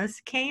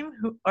psychoanalysts came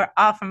who are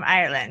all from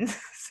Ireland.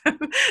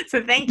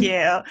 So thank you.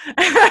 They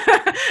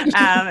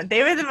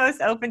were the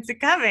most open to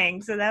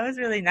coming. So that was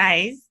really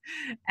nice.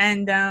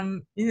 And,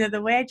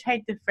 the way I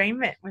tried to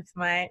frame it with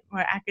my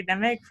more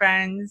academic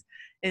friends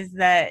is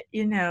that,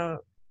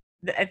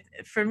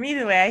 for me,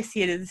 the way I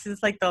see it is this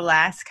is like the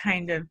last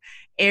kind of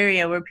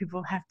area where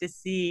people have to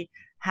see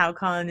how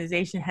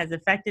colonization has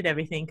affected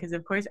everything, because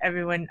of course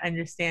everyone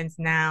understands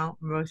now,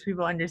 most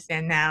people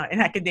understand now in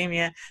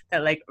academia,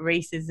 that like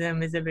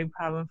racism is a big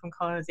problem from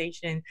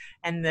colonization,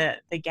 and the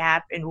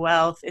gap in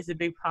wealth is a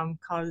big problem from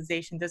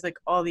colonization. There's like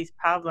all these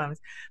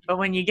problems, but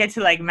when you get to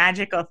like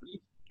magical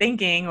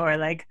thinking or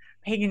like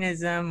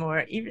paganism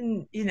or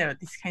even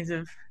these kinds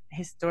of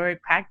historic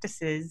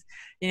practices,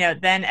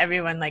 then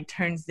everyone like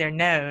turns their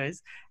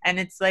nose, and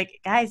it's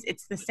like, guys,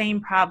 it's the same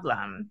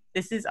problem.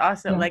 This is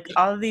also like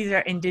all of these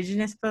are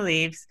indigenous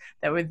beliefs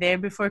that were there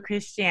before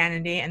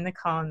Christianity and the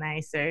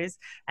colonizers,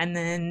 and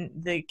then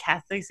the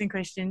Catholics and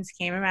Christians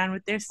came around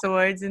with their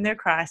swords and their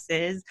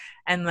crosses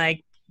and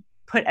like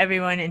put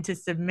everyone into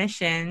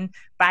submission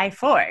by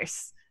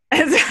force.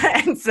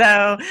 And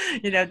so,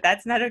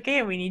 that's not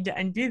okay. We need to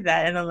undo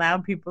that and allow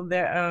people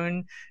their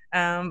own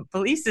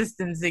belief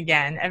systems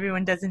again.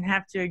 Everyone doesn't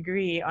have to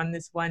agree on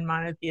this one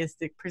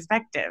monotheistic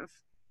perspective.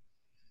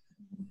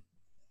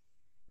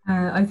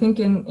 I think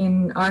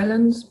in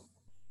Ireland,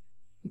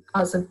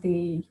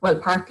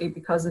 partly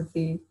because of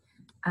the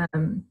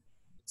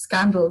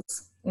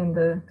scandals in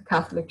the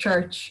Catholic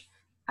Church,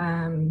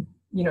 they've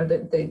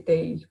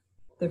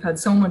had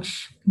so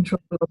much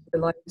control over the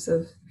lives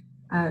of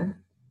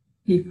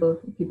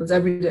people's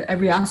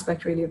every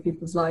aspect really of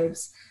people's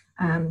lives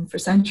for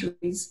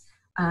centuries,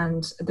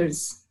 and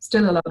there's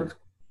still a lot of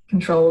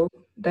control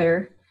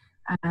there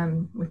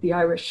with the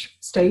Irish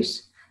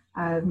state,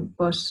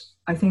 but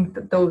I think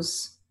that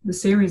the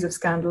series of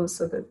scandals,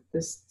 so that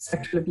this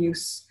sexual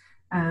abuse,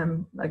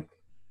 like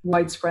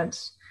widespread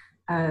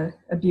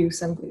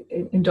abuse, and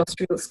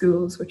industrial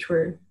schools, which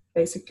were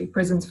basically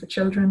prisons for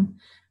children,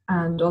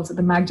 and also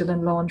the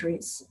Magdalen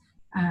laundries.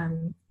 I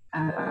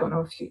don't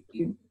know if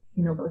you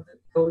know about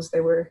those.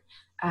 They were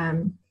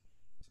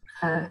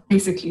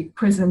basically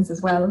prisons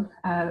as well,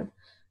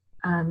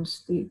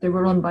 and they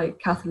were run by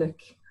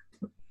Catholic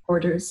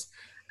orders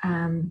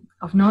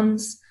of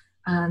nuns,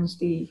 and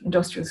the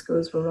industrial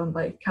schools were run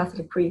by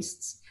Catholic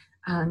priests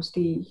and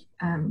the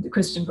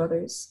Christian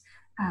brothers.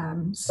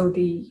 So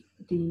the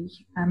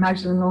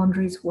Magdalen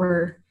laundries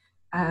were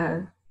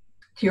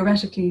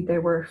theoretically they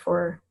were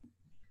for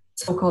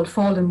so-called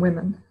fallen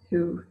women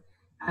who,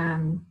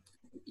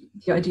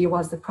 the idea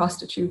was that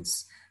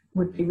prostitutes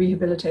would be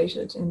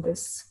rehabilitated in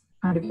this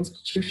kind of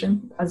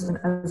institution as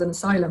an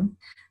asylum,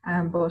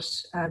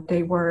 but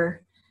they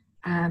were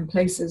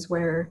places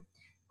where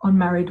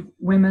unmarried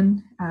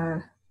women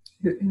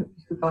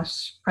who got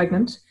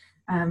pregnant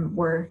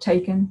were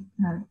taken.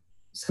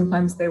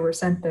 Sometimes they were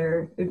sent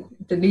there.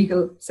 The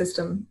legal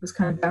system was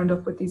kind of bound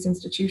up with these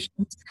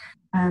institutions.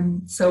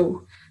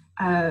 So,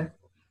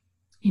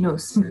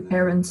 single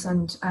parents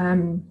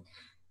and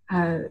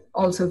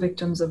also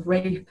victims of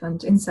rape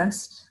and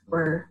incest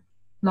were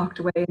locked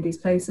away in these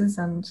places,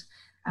 and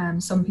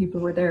some people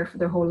were there for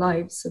their whole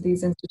lives. So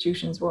these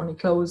institutions were only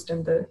closed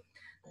in the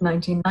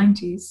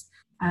 1990s.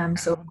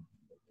 So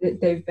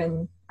they've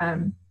been,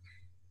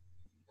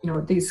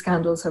 these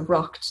scandals have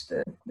rocked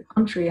the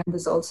country. And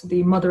there's also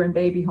the mother and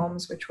baby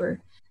homes, which were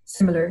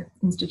similar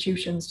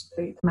institutions to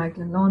the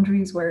Magdalen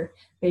Laundries, where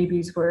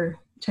babies were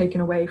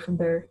taken away from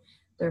their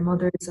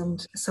mothers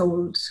and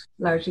sold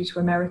largely to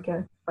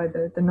America by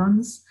the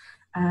nuns.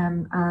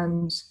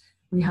 And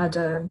we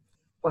had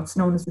what's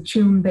known as the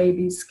Tuam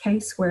babies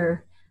case,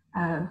 where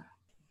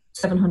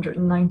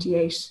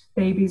 798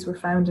 babies were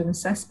found in a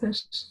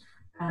cesspit.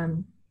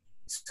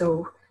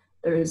 So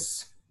there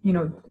is,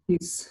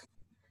 these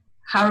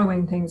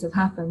harrowing things have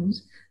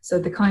happened. So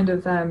the kind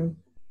of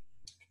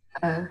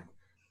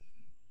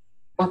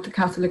what the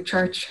Catholic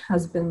Church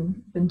has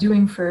been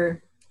doing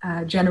for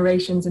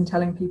generations in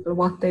telling people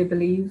what they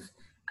believe,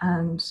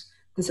 and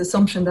this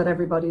assumption that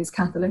everybody is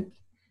Catholic,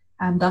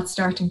 and that's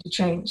starting to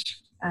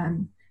change.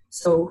 It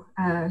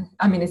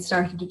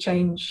started to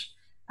change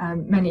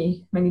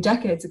many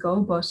decades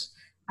ago, but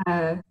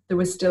there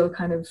was still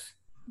kind of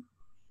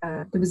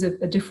there was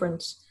a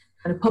different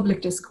kind of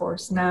public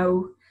discourse.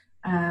 Now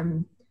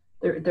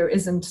there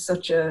isn't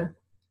such a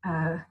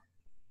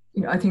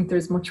I think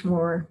there's much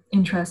more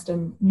interest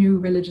in new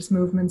religious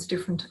movements,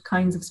 different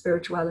kinds of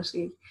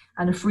spirituality,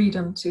 and a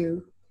freedom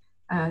to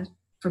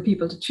for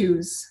people to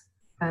choose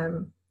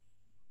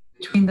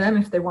between them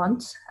if they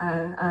want,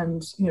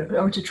 and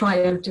or to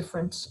try out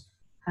different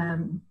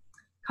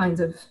kinds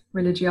of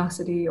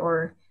religiosity,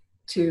 or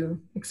to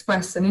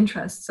express an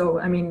interest. So,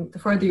 the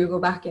further you go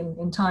back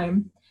in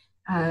time,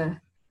 the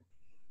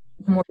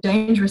more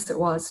dangerous it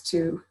was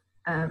to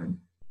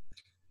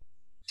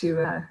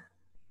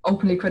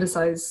openly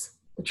criticize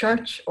the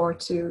church, or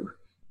to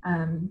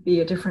be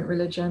a different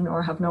religion,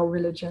 or have no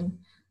religion.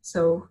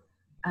 So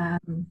I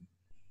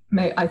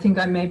think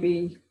I may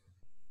be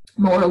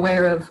more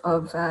aware of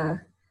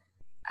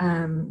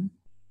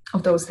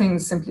those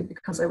things simply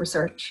because I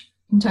research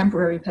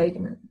contemporary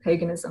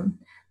paganism.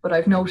 But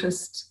I've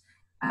noticed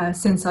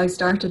since I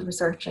started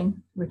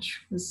researching,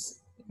 which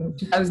was in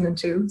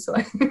 2002, so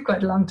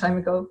quite a long time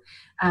ago,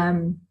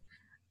 a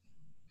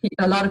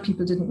lot of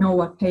people didn't know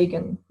what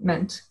pagan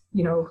meant.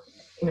 In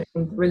the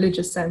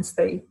religious sense,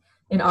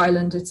 in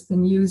Ireland it's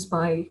been used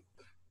by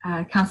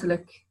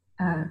Catholic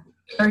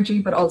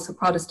clergy, but also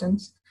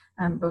Protestant,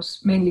 but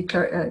mainly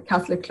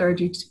Catholic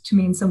clergy to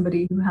mean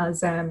somebody who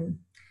has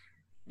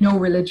no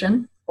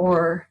religion,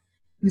 or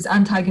who's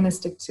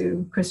antagonistic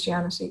to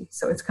Christianity.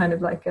 So it's kind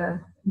of like a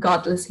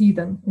godless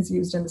heathen is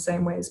used in the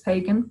same way as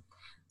pagan.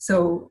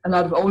 So a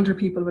lot of older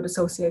people would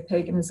associate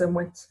paganism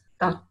with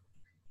that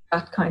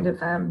kind of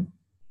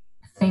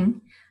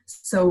thing.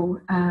 So,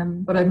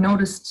 but I've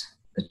noticed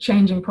the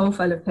changing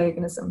profile of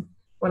paganism.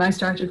 When I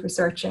started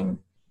researching,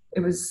 it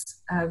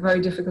was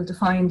very difficult to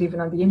find, even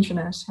on the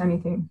internet,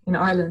 anything in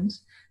Ireland.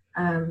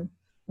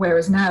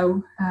 Whereas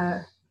now,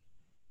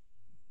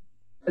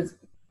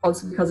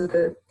 also because of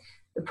the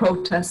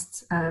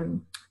protests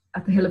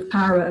at the Hill of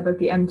Tara about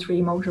the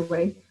M3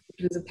 motorway,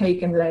 which was a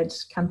pagan-led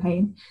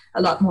campaign,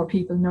 a lot more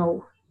people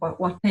know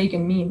what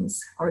pagan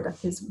means, or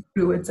that there's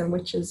druids and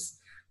witches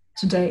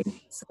today.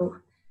 So,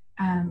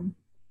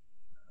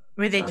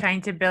 were they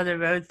trying to build a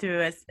road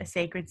through a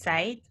sacred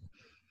site?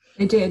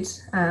 They did.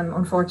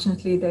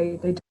 Unfortunately, they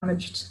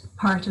damaged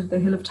part of the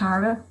Hill of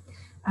Tara.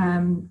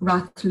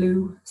 Rath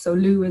Lu. So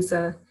Lu is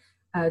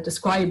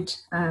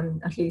described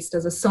at least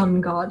as a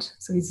sun god.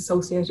 So he's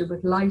associated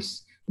with light.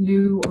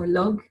 Lu or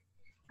Lug,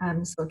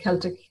 so a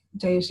Celtic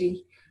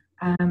deity.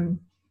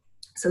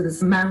 So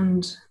there's a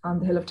mound on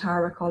the Hill of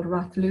Tara called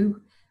Rath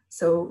Lu.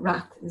 So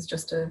Rath is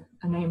just a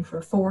name for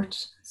a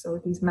fort. So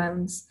these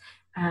mounds.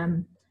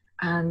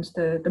 And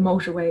the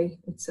motorway,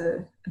 it's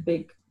a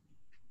big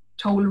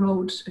toll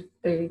road.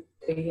 They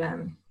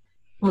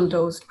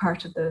bulldozed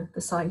part of the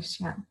site,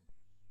 yeah.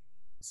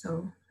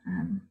 So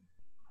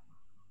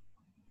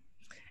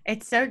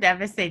it's so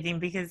devastating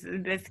because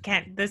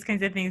those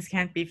kinds of things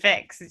can't be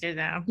fixed,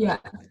 Yeah.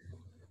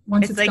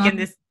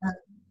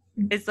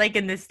 It's like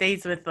in the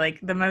States with like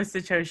the most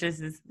atrocious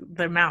is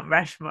the Mount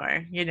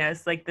Rushmore.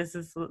 It's like this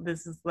is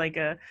like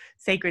a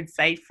sacred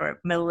site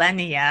for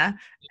millennia,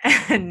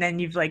 and then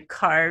you've like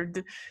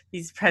carved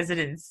these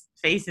presidents'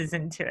 faces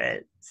into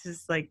it. It's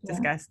just like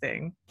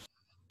disgusting.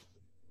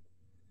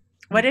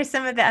 What are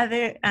some of the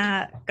other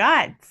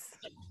gods?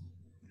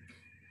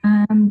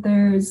 And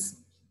there's,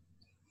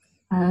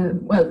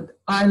 well,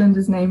 Ireland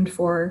is named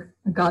for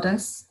a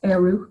goddess,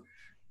 Eru,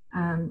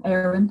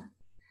 Erin.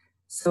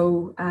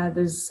 So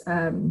there's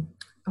a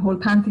whole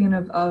pantheon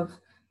of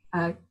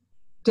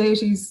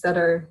deities that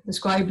are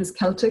described as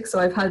Celtic. So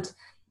I've had,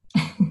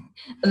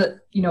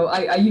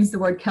 I use the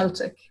word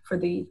Celtic for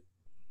the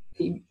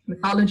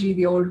mythology,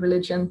 the old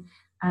religion,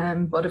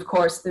 but of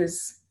course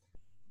there's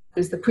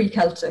the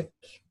pre-Celtic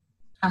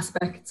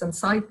aspects and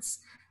sites.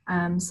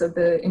 So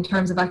in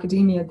terms of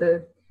academia,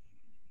 the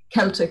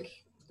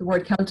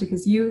word Celtic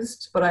is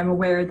used, but I'm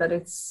aware that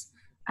it's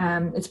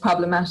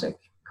problematic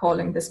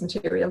calling this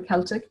material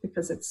Celtic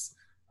because it's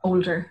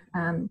older,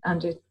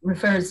 and it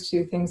refers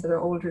to things that are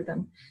older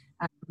than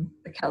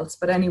the Celts.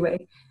 But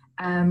anyway,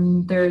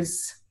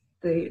 there's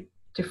the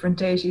different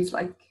deities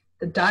like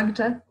the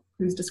Dagda,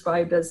 who's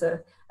described as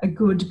a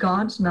good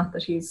god, not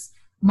that he's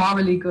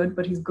morally good,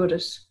 but he's good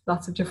at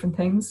lots of different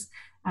things,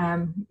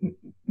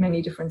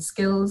 many different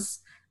skills.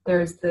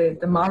 There's the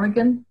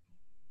Morrigan,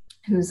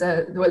 who's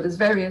there's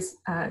various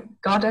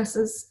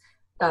goddesses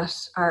that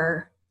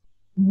are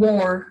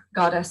war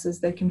goddesses.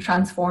 They can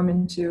transform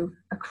into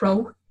a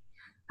crow,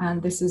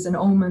 and this is an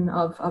omen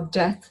of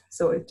death.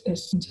 So it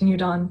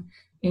continued on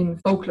in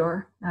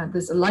folklore.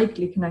 There's a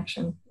likely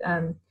connection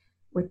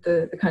with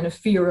the kind of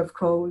fear of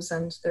crows,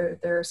 and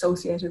they're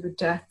associated with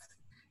death.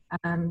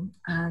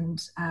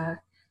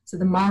 So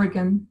the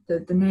Morrigan,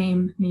 the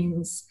name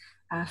means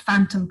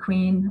phantom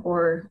queen,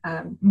 or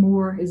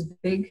Moor is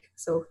big,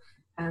 so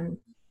a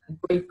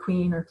great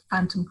queen or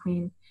phantom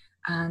queen,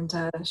 and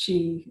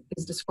she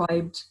is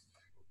described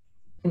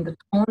in the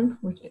Táin,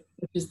 which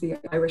is the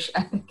Irish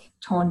epic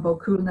Táin Bó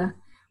Cúailnge,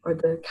 or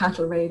the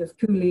cattle raid of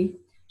Cooley.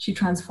 She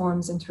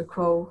transforms into a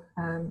crow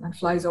and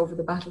flies over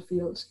the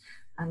battlefield,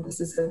 and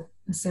this is a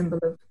symbol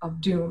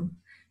of doom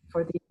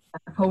for the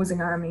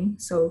opposing army.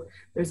 So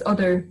there's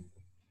other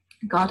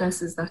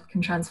goddesses that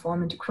can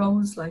transform into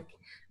crows, like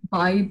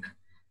Bibe,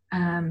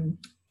 and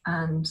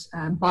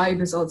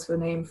Bibe is also a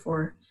name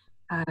for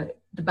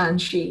the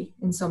Banshee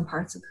in some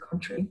parts of the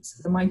country.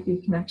 So there might be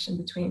a connection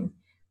between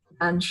the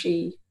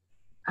Banshee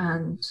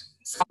and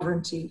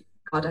sovereignty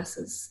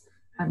goddesses.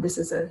 And this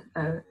is a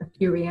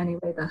theory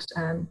anyway, that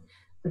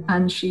the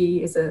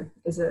Banshee is an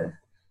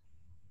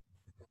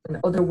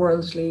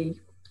otherworldly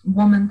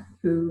woman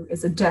who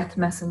is a death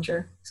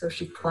messenger. So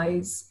she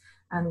cries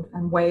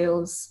and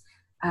wails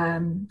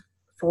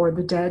for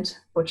the dead,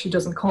 but she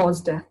doesn't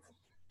cause death.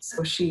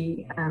 So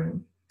she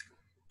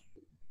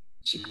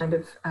kind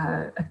of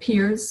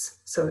appears.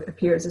 So it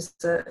appears as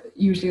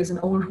usually as an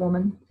old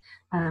woman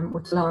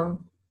with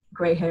long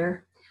grey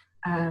hair,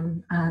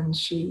 and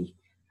she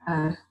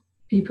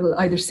people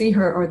either see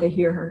her or they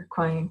hear her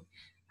crying,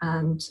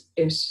 and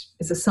it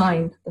is a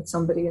sign that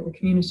somebody in the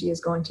community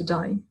is going to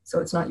die. So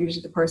it's not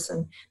usually the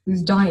person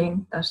who's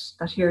dying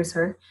that hears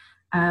her,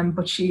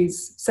 but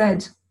she's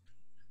said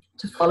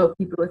to follow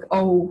people with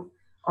O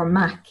or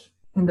Mac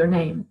in their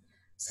name.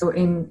 So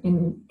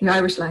in the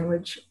Irish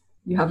language,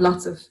 you have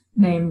lots of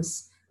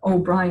names: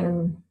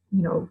 O'Brien,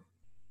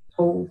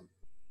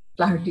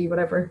 O'Flaherty,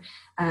 whatever.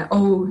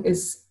 O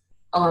is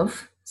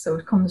of, so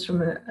it comes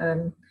from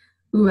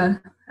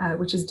Ua,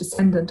 which is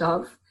descendant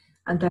of,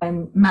 and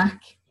then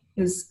Mac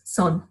is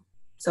son,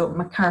 so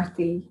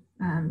McCarthy,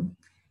 and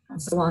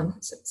so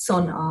on,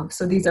 son of.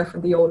 So these are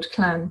from the old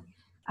clan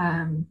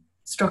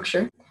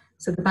structure.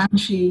 So the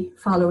Banshee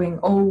following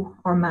O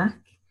or Mac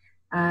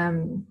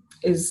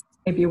is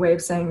maybe a way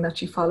of saying that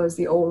she follows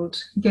the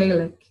old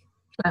Gaelic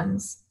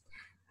clans.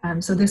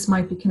 So this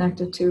might be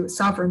connected to a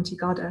sovereignty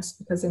goddess,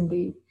 because in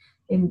the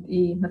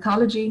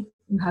mythology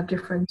you have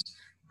different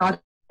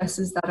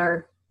goddesses that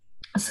are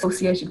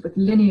associated with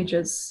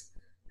lineages,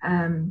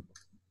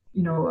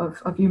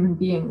 of human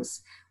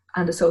beings,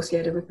 and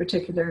associated with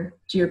particular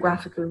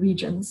geographical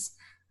regions.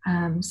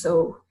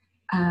 So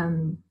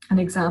an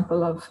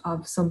example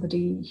of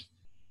somebody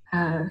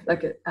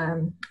like a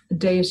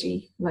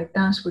deity like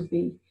that would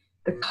be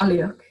the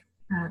Cailleach.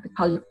 The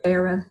Cailleach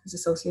Beara is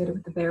associated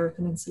with the Beara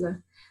Peninsula,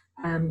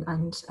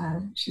 and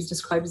she's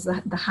described as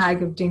the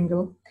Hag of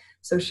Dingle.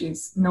 So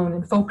she's known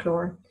in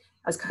folklore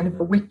as kind of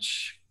a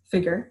witch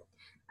figure,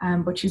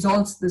 but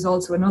there's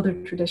also another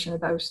tradition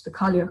about the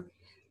Cailleach,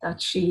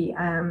 that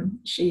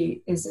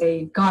she is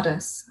a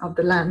goddess of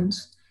the land,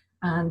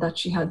 and that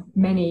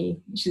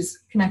she's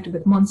connected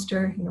with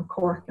Munster,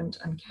 Cork and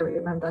Kerry,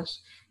 around that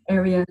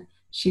area.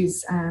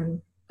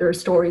 There are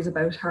stories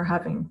about her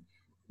having,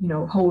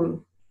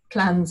 whole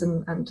clans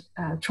and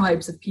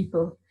tribes of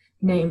people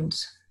named,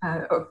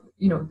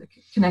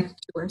 connected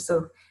to her.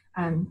 So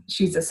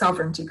she's a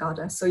sovereignty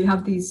goddess. So you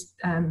have these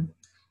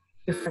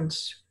different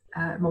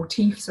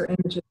motifs or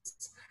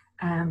images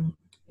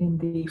in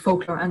the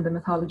folklore and the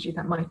mythology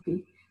that might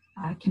be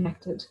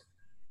connected.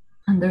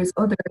 And there's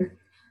other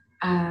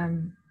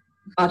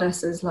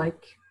goddesses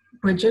like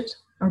Bridget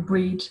or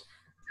Breed,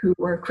 who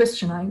were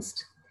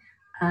Christianized.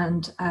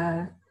 And,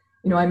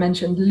 I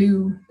mentioned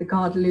Lu, the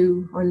god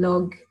Lu or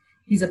Lug.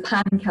 He's a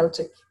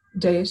pan-Celtic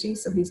deity,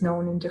 so he's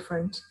known in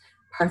different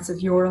parts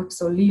of Europe.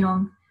 So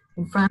Lyon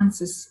in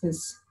France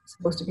is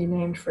supposed to be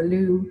named for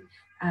Lugh,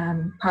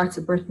 parts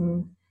of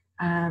Britain,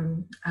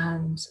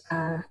 and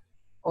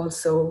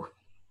also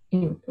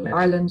in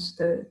Ireland,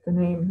 the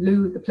name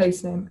Lugh, the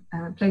place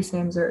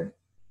names are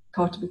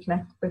thought to be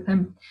connected with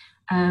him.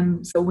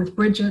 So with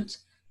Bridget,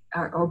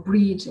 or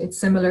Breed, it's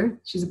similar.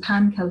 She's a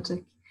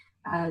pan-Celtic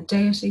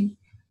deity,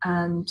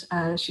 and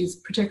she's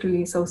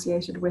particularly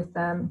associated with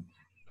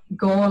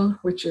Gaul,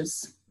 which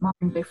is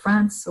modern-day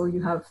France. So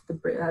you have the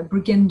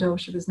Brigindo,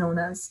 she was known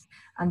as.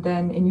 And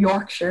then in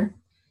Yorkshire,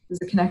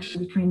 there's a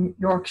connection between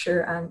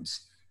Yorkshire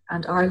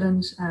and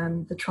Ireland,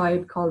 the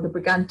tribe called the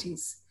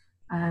Brigantes,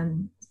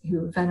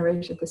 who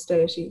venerated this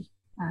deity,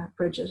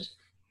 Bridget,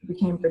 who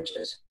became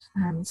Bridget.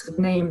 So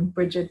the name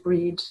Bridget,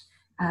 Breed,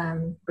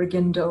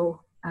 Brigindo,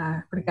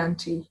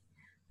 Briganti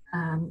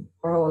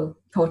are all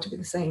thought to be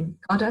the same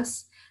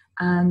goddess.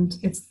 And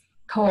it's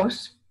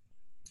thought,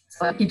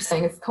 so I keep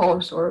saying it's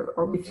thought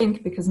or we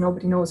think, because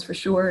nobody knows for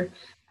sure.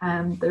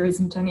 There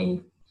isn't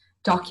any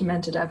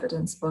documented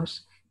evidence, but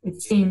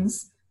it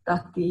seems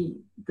that the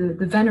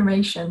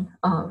veneration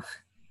of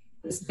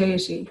this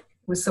deity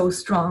was so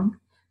strong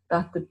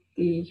that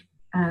the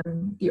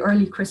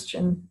early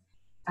Christian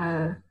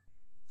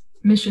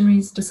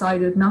missionaries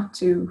decided not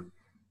to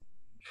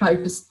try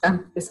to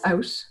stamp this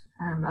out,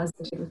 as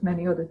they did with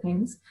many other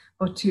things,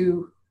 but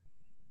to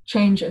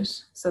change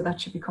it so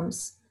that she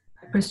becomes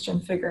a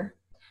Christian figure.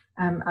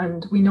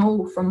 And we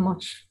know from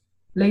much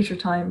later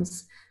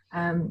times,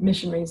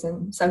 missionaries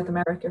in South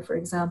America, for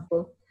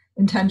example,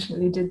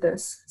 intentionally did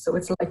this. So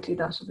it's likely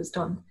that it was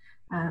done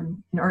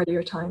in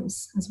earlier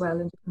times as well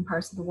in different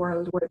parts of the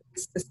world, where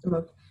the system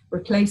of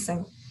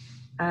replacing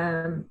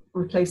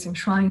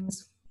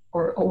shrines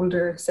or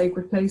older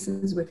sacred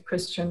places with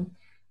Christian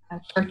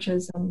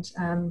churches,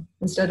 and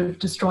instead of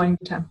destroying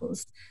the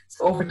temples.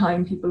 So over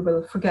time, people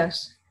will forget,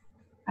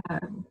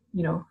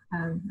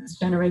 as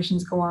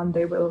generations go on,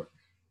 they will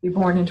be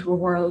born into a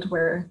world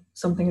where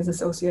something is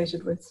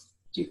associated with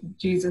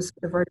Jesus,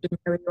 the Virgin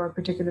Mary, or a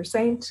particular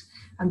saint,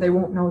 and they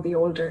won't know the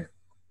older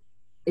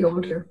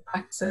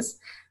practices,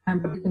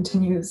 but it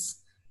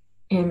continues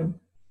in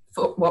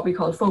what we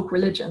call folk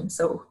religion.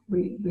 So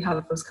we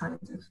have those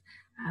kinds of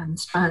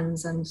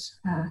strands and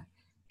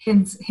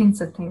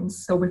hints at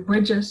things. So with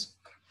Bridget,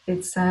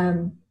 it's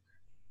the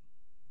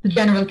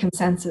general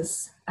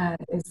consensus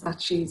is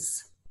that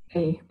she's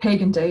a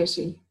pagan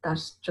deity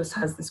that just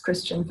has this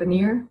Christian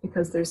veneer,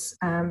 because there's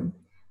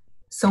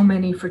so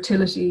many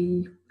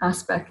fertility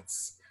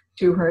aspects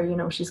to her. You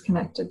know, she's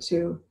connected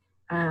to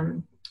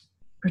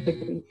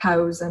particularly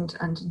cows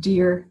and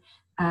deer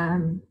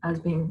as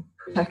being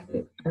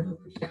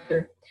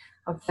protector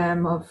of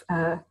them,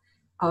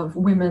 of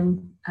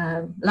women,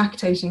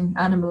 lactating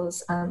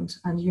animals and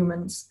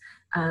humans,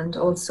 and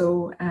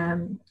also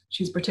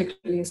she's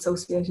particularly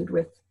associated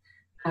with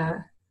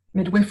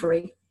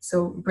midwifery.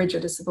 So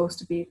Bridget is supposed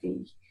to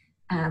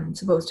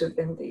have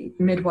been the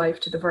midwife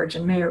to the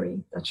Virgin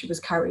Mary, that she was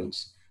carried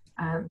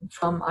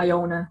from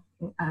Iona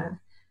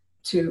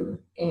to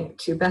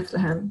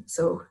Bethlehem.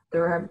 So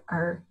there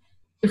are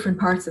different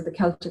parts of the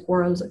Celtic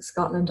world, like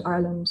Scotland,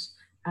 Ireland,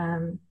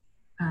 and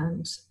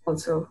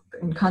also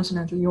in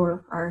continental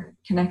Europe, are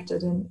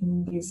connected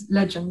in these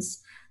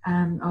legends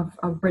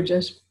of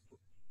Bridget.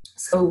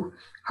 So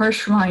her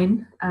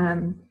shrine,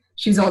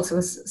 she's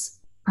also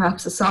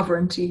perhaps a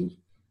sovereignty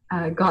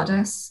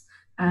goddess.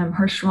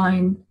 Her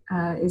shrine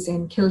is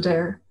in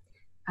Kildare.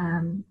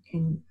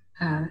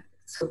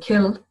 So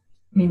Kill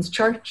means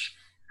church,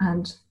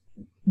 and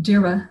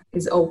Dira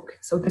is oak.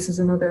 So this is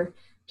another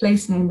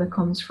place name that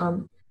comes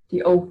from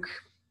the oak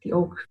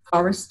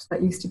forest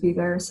that used to be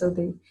there. So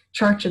the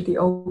Church of the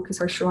Oak is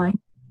her shrine.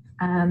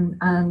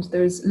 And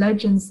there's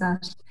legends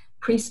that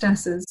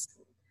priestesses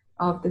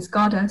of this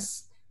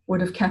goddess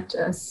would have kept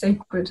a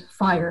sacred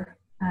fire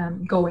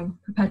going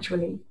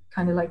perpetually,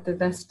 kind of like the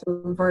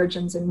Vestal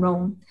Virgins in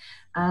Rome.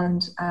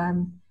 And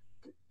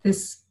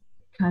this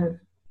kind of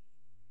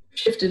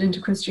shifted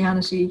into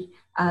Christianity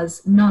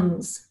as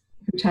nuns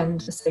who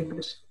tend a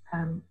sacred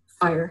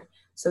fire.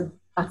 So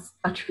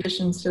that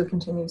tradition still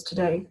continues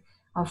today,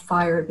 of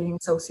fire being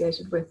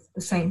associated with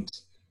the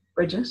saint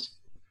Bridget.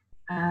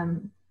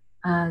 And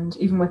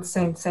even with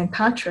Saint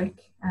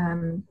Patrick,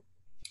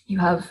 you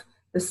have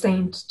the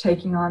saint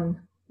taking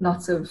on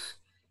lots of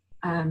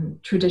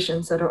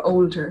traditions that are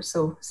older.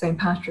 So Saint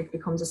Patrick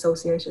becomes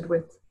associated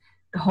with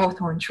the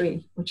hawthorn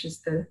tree, which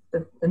is the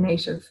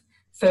native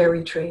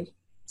fairy tree.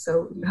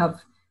 So you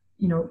have,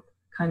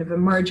 kind of a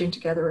merging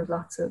together of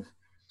lots of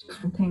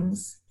different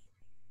things.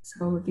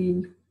 So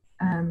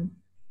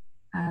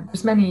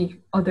there's many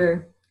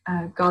other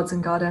gods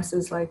and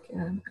goddesses, like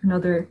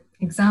another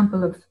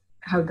example of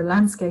how the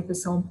landscape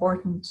is so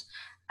important.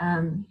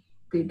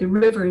 The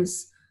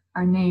rivers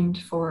are named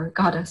for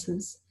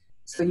goddesses.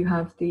 So you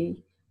have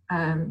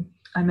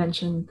I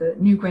mentioned the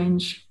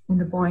Newgrange in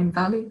the Boyne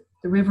Valley.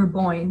 The River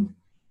Boyne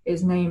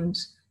is named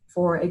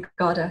for a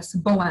goddess,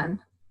 Boann.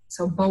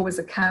 So Bo is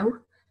a cow,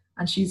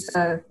 and she's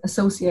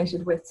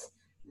associated with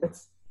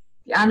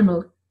the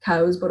animal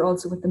cows, but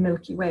also with the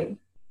Milky Way.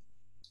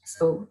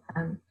 So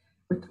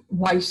with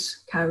white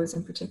cows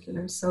in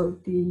particular. So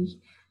the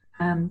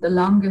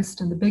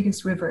longest and the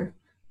biggest river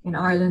in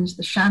Ireland,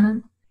 the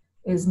Shannon,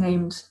 is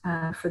named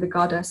for the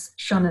goddess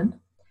Shannon,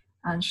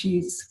 and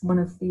she's one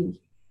of the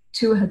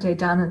Tuatha De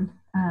Danann,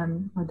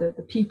 or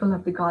the people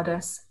of the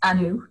goddess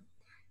Anu.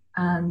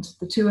 And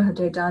the Tuatha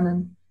De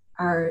Danann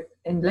are,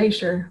 in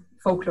later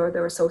folklore,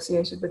 they're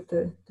associated with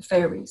the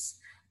fairies.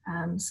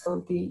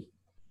 So the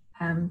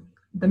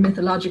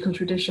mythological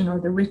tradition, or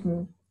the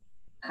written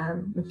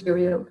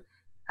material,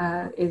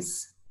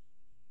 is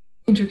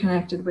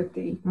interconnected with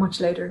the much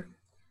later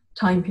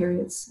time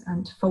periods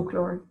and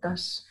folklore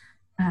that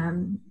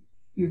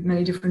you have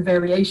many different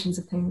variations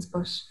of things,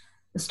 but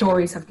the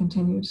stories have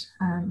continued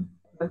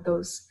about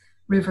those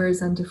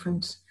rivers and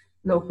different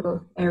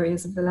local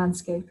areas of the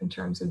landscape in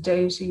terms of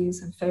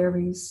deities and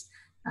fairies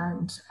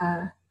and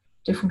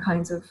different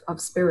kinds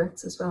of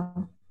spirits as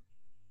well.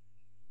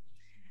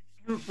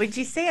 Would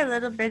you say a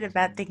little bit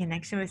about the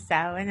connection with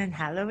Samhain and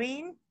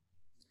Halloween?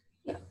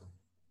 Yeah.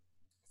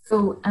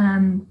 So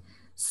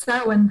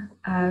Samhain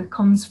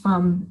comes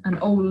from an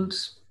old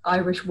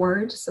Irish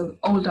word. So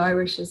Old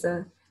Irish is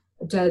a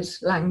dead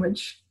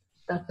language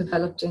that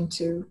developed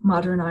into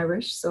modern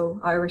Irish. So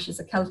Irish is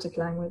a Celtic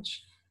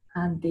language.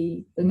 And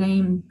the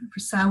name for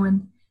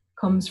Samhain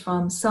comes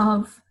from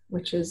Sav,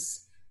 which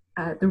is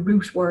the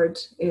root word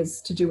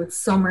is to do with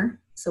summer.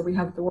 So we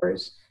have the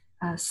word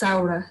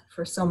Saura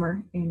for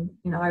summer in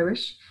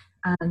Irish.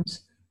 And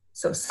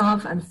so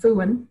Sav and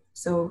Fuin.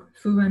 So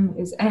Fuin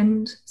is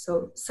end.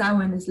 So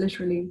Samhain is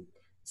literally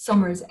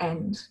summer's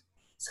end.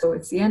 So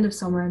it's the end of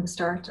summer and the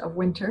start of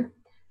winter.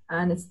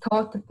 And it's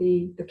thought that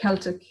the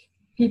Celtic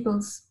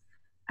peoples,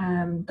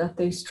 that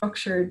they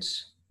structured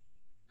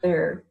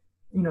their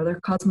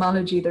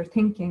cosmology, their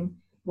thinking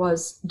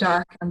was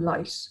dark and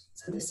light.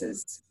 So this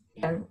is,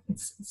 again,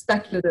 it's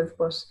speculative,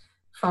 but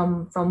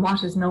from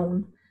what is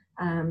known,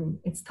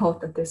 it's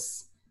thought that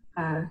this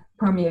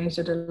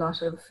permeated a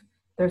lot of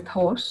their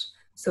thought.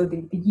 So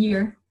the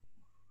year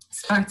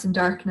starts in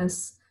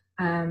darkness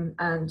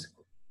and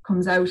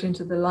comes out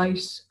into the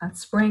light at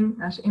spring,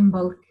 at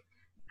Imbolc,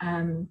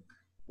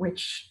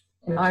 which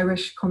in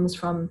Irish comes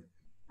from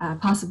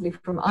possibly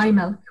from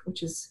Imilk,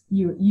 which is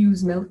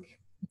ewe's milk.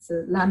 It's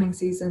a lambing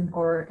season,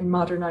 or in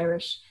modern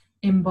Irish,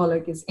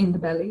 Imbolc is in the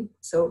belly.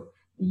 So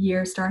the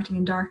year starting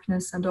in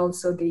darkness, and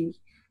also the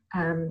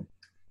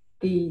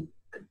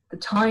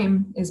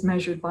time is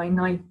measured by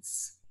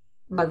nights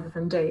rather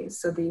than days.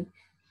 So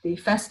the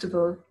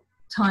festival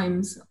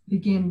times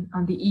begin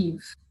on the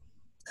eve.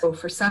 So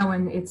for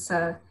Samhain, it's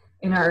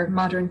in our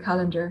modern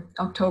calendar,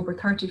 October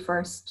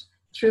 31st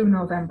through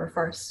November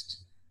 1st.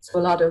 So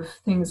a lot of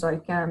things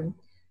like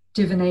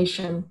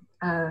divination,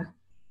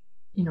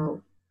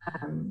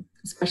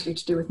 especially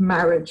to do with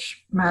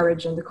marriage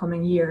in the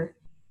coming year,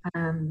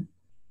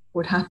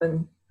 would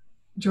happen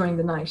during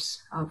the night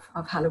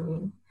of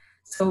Halloween.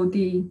 So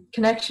the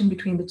connection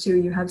between the two,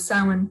 you have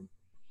Samhain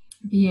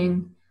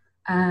being,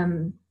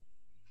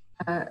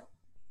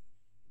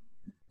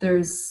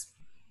 there's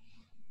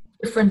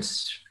different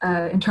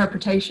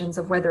interpretations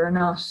of whether or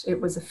not it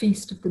was a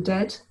feast of the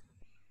dead,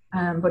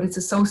 but it's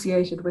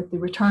associated with the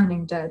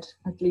returning dead,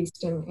 at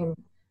least in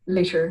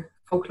later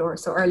folklore,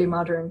 so early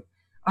modern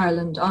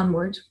Ireland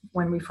onward,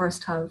 when we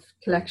first have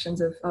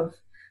collections of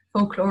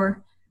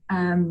folklore.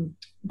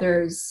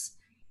 There's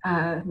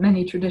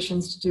many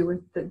traditions to do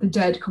with the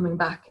dead coming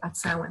back at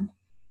Samhain.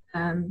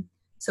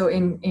 So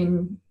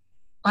in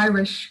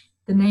Irish,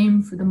 the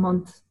name for the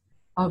month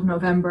of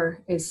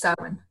November is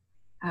Samhain.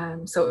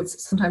 So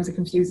sometimes it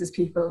confuses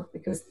people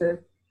because the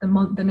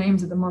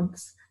names of the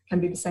months can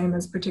be the same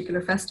as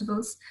particular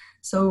festivals.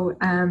 So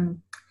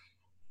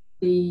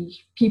the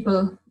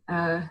people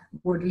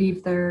would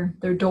leave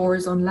their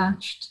doors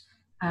unlatched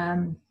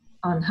on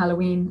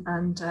Halloween,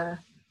 and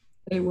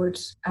they would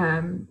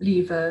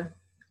leave a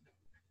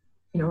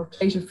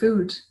plate of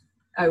food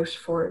out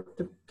for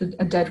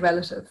a dead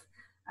relative.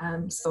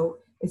 So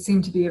it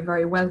seemed to be a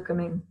very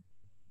welcoming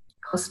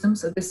custom.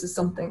 So this is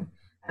something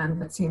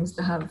that seems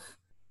to have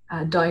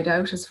died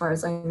out, as far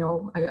as I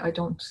know. I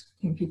don't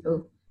think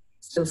people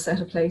still set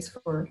a place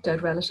for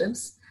dead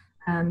relatives,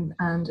 and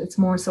it's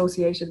more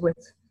associated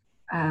with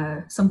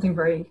something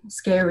very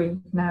scary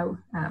now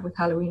with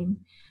Halloween.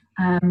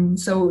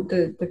 So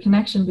the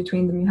connection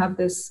between them, you have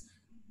this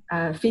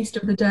Feast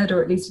of the Dead,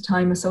 or at least a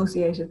time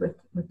associated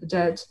with the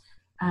dead,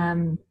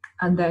 and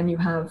then you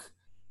have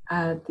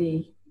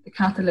the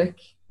Catholic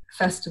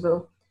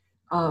festival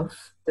of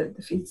the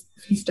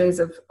feast days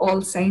of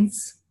All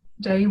Saints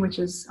Day, which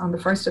is on the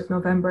 1st of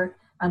November,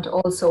 and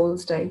All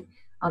Souls Day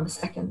on the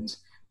 2nd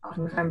of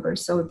November.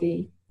 So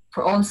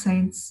for All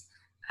Saints,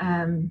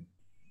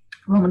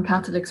 Roman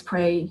Catholics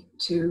pray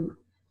to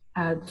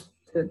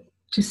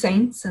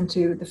saints and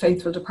to the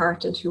faithful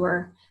departed who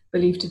are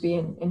believed to be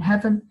in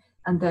heaven.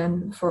 And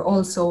then for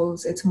All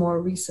Souls, it's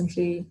more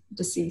recently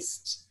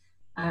deceased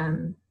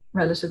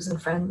relatives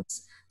and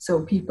friends.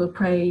 So people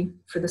pray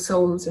for the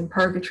souls in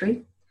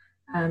purgatory,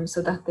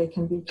 so that they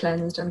can be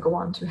cleansed and go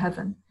on to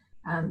heaven.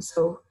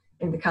 So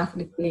in the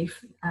Catholic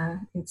belief,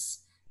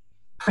 it's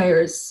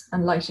prayers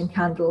and lighting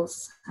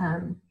candles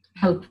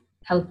help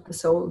the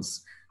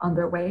souls on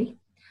their way.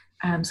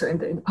 So in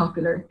the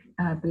popular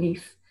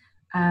belief,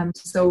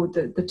 so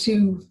the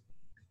two,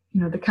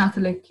 the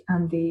Catholic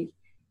and the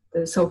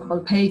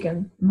so-called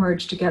pagan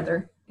merge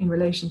together in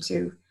relation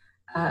to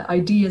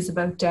ideas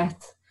about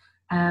death.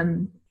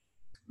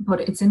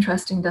 But it's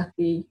interesting that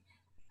the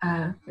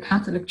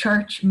Catholic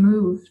Church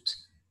moved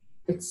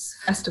its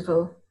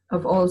festival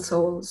of All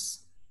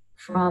Souls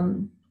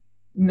from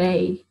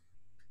May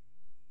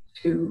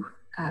to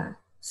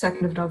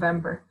 2nd of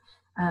November.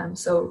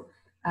 So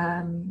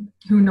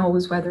who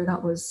knows whether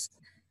that was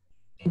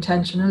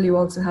intentional. You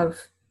also have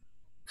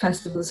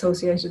festivals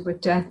associated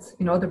with death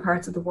in other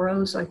parts of the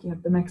world, like you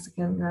have the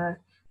Mexican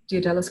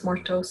Dia de los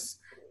Muertos,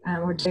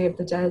 or Day of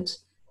the Dead,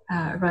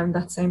 around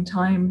that same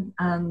time.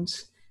 And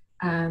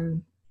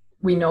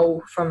we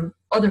know from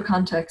other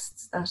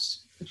contexts that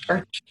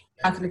the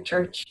Catholic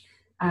Church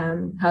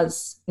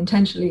has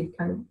intentionally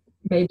kind of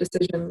made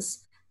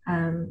decisions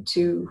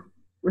to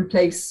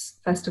replace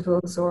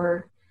festivals,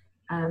 or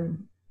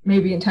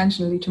maybe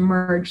intentionally to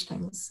merge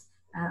things.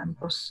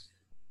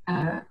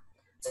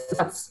 So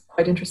that's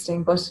quite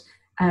interesting. But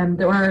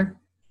there are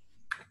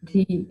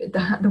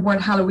the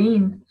word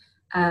Halloween.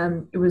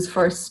 It was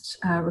first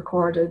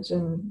recorded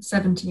in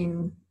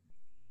the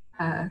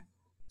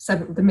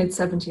mid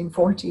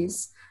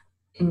 1740s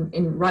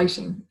in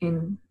writing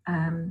in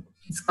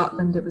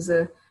Scotland. It was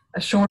a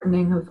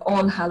shortening of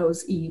All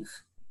Hallows Eve,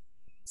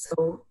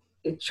 so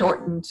it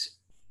shortened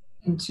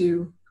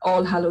into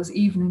All Hallows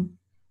Evening,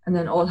 and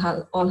then All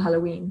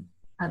Halloween,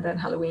 and then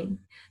Halloween.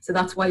 So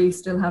that's why you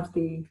still have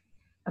the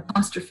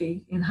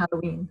apostrophe in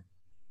Halloween.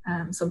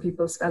 Some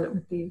people spell it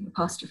with the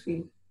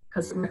apostrophe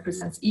because it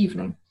represents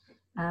evening.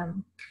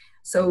 And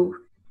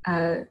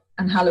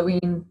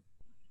Halloween,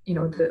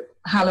 the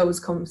Hallows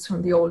comes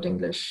from the Old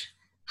English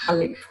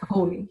Hallig,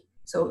 holy.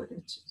 So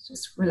it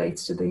just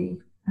relates to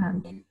the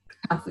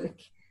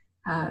Catholic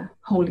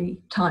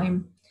holy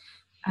time.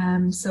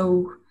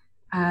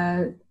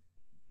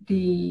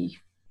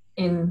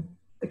 In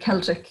the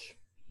Celtic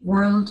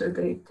world, or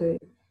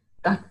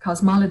that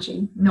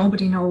cosmology,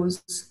 nobody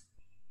knows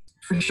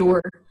for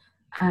sure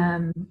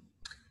when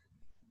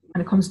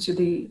it comes to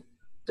the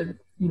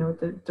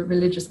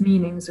religious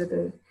meanings or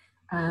the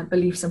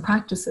beliefs and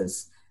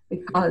practices,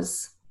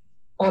 because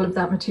all of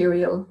that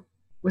material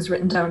was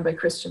written down by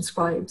Christian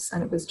scribes,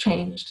 and it was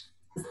changed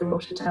as they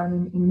wrote it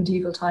down in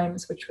medieval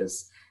times, which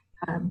was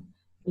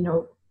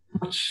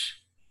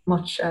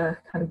much kind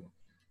of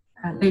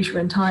later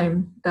in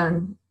time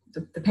than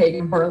the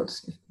pagan world,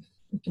 if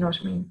you know what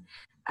I mean.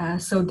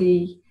 So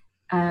the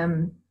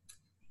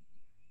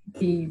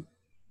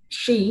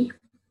she,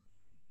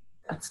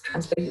 that's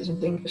translated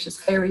into English as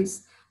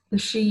fairies, the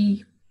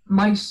she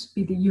might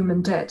be the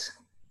human dead,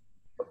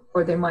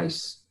 or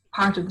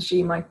part of the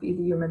she might be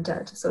the human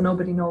dead. So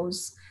nobody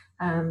knows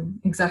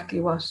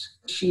exactly what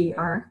she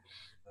are.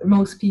 But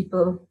most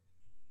people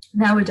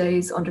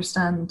nowadays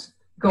understand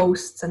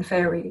ghosts and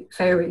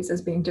fairies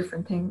as being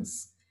different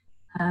things.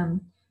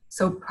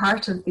 So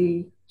part of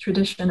the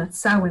tradition at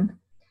Samhain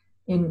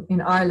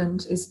in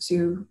Ireland is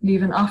to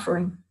leave an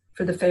offering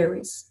for the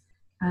fairies.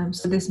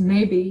 So this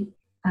maybe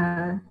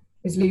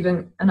is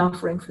leaving an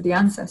offering for the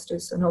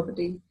ancestors, so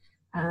nobody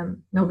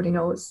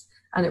knows.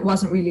 And it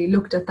wasn't really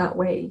looked at that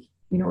way,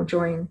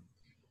 during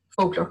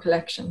folklore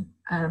collection.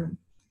 I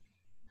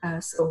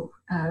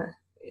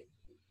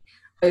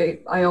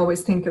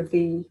always think of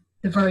the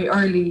very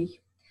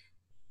early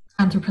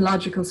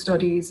anthropological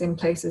studies in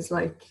places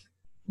like,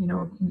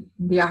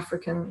 the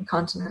African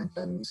continent,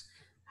 and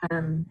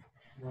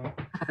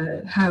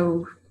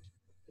how,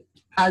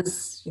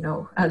 as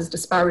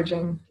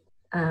disparaging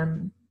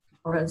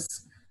or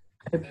as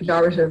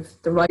pejorative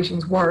the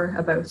writings were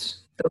about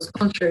those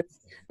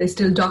cultures, they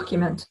still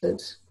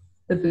documented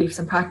the beliefs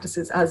and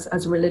practices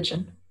as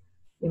religion.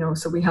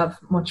 So we have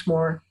much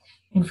more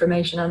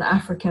information on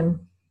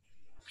African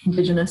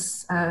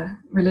indigenous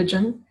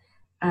religion,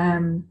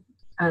 and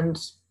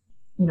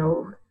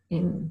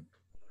in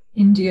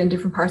India and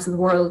different parts of the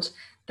world,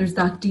 there's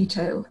that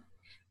detail,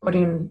 but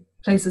in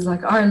places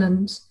like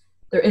Ireland,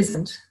 there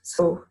isn't.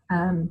 So,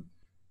 a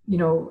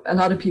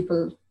lot of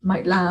people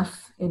might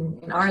laugh in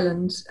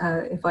Ireland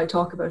if I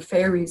talk about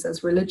fairies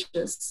as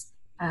religious,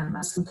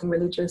 as something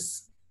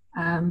religious.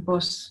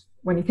 But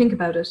when you think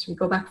about it, you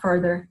go back far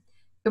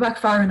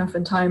enough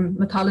in time,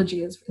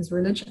 mythology is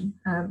religion,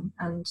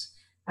 and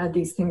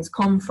these things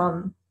come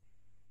from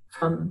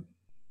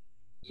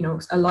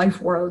a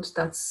life world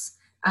that's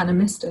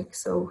animistic.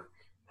 So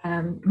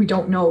we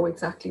don't know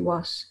exactly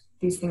what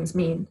these things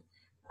mean.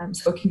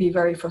 So it can be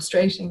very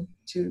frustrating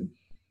to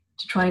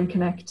try and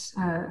connect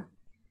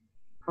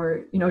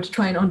or to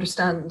try and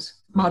understand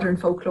modern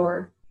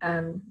folklore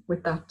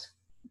with that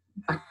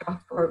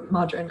backdrop, or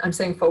modern, I'm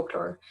saying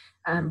folklore,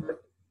 but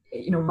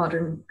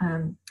modern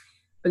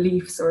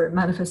beliefs or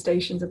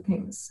manifestations of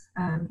things.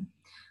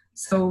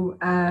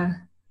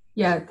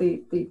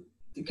 The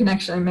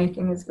connection I'm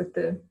making is with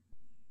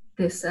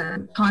this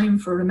time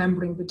for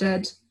remembering the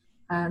dead.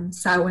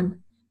 Samhain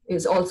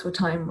is also a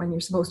time when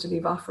you're supposed to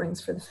leave offerings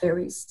for the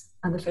fairies,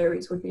 and the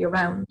fairies would be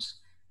around.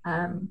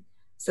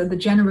 So the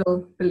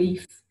general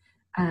belief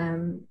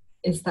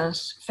is that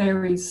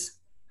fairies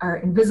are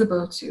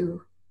invisible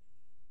to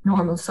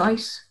normal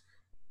sight,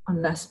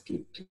 unless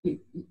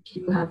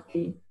people have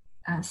the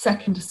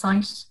second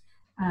sight,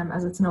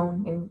 as it's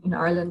known in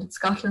Ireland and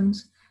Scotland.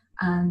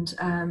 And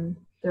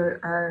there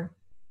are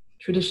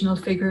traditional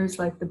figures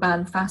like the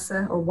Ban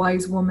Fasa, or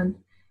wise woman.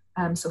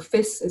 So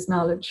Fis is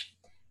knowledge.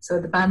 So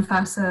the Ban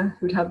Fasa,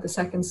 who'd have the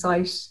second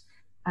sight.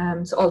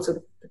 So also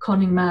the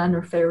cunning man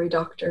or fairy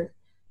doctor,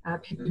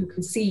 people who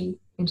can see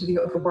into the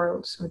other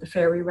world or the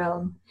fairy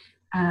realm.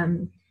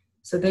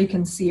 So they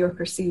can see or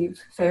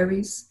perceive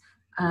fairies,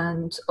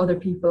 and other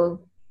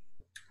people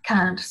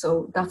can't.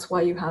 So that's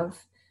why you have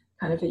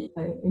kind of a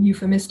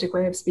euphemistic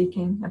way of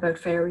speaking about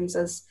fairies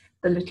as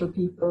the little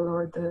people,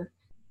 or the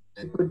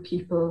good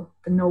people,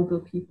 the noble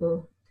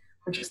people,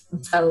 or just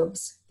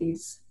themselves,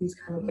 these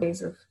kind of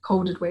ways of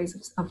coded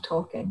ways of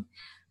talking.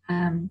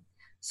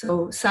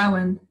 So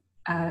Samhain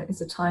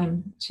is a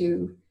time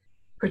to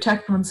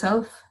protect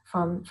oneself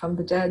from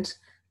the dead,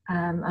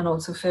 and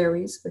also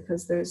fairies,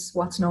 because there's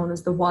what's known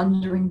as the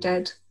wandering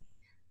dead,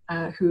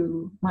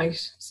 who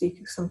might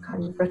seek some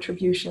kind of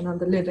retribution on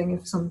the living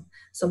if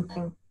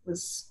something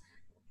was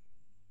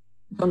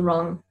done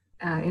wrong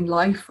in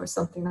life, or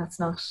something that's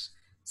not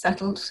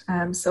settled.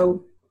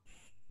 So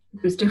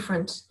there's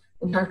different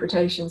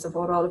interpretations of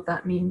what all of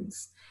that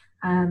means.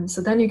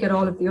 So then you get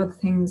all of the other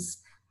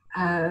things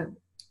that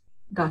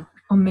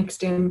come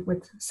mixed in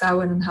with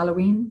Samhain and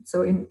Halloween.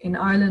 So in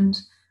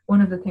Ireland, one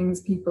of the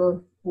things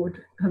people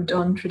would have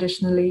done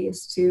traditionally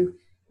is to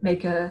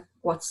make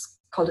what's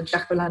called a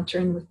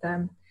jack-o'-lantern, with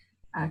them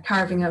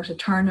carving out a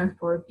turnip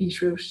or a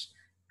beetroot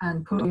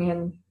and putting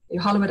in, you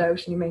hollow it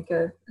out and you make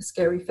a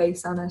scary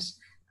face on it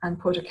and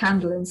put a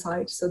candle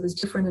inside. So there's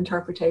different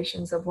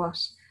interpretations of what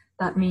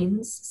that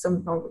means, some,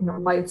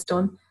 why it's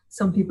done.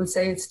 Some people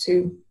say it's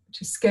to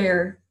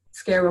scare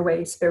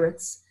away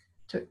spirits,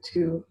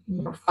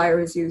 fire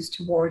is used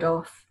to ward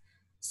off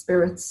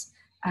spirits,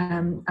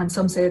 and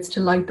some say it's to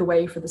light the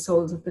way for the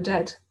souls of the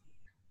dead.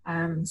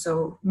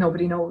 So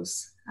nobody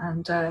knows.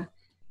 And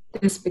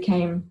this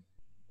became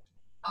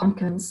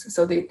pumpkins.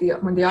 So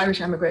when the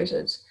Irish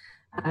emigrated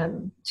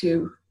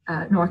to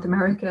North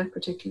America,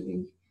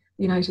 particularly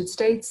the United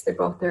States, they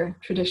brought their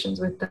traditions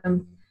with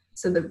them.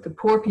 So the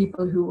poor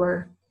people who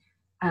were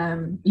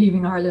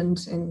leaving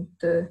Ireland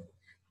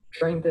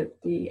during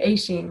the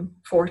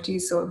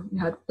 1840s, so you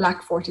had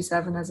Black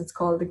 47, as it's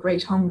called, the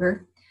Great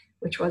Hunger,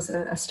 which was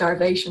a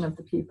starvation of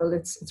the people.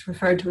 It's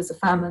referred to as a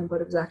famine,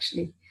 but it was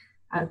actually,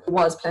 there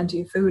was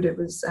plenty of food.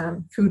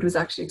 Food was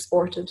actually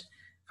exported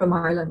from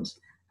Ireland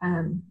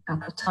at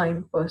that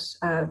time. But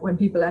when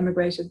people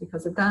emigrated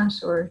because of that,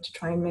 or to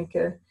try and make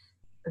a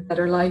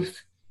better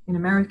life in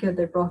America,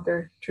 they brought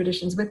their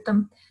traditions with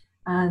them,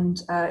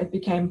 and it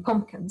became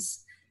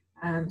pumpkins.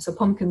 So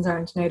pumpkins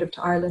aren't native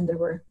to Ireland.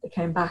 They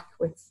came back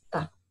with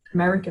that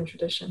American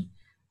tradition.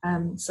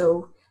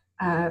 So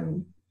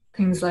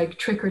things like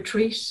trick or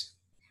treat,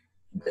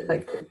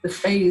 like the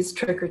phrase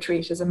trick or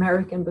treat is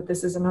American, but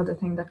this is another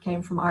thing that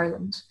came from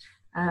Ireland,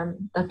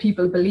 that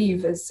people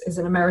believe is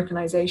an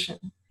Americanization.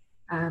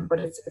 But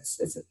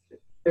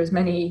there's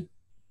many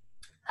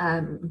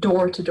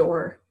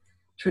door-to-door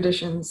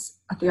traditions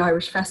at the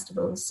Irish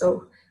festivals.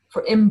 So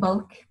for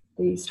Imbolc,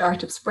 the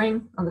start of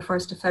spring on the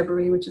 1st of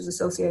February, which is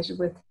associated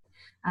with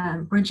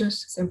Bridget,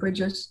 St.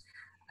 Bridget,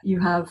 you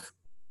have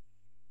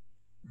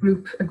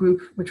a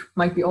group which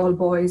might be all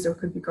boys or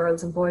could be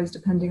girls and boys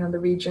depending on the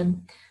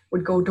region,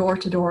 would go door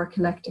to door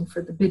collecting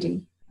for the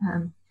Biddy,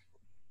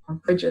 or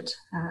Bridget,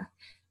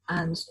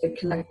 and they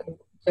collect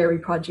dairy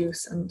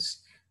produce and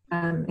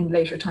in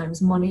later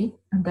times money.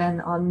 And then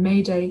on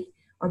May Day,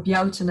 or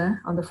Bealtaine,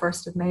 on the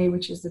 1st of May,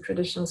 which is the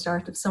traditional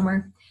start of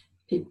summer,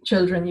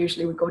 children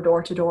usually would go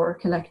door to door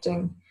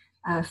collecting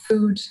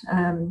food,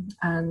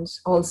 and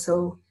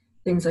also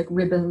things like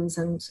ribbons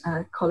and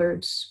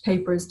coloured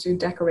papers to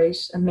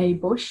decorate a May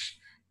bush.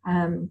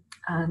 And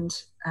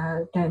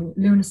then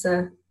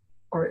Lunasa,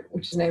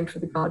 which is named for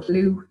the god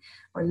Lu,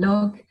 or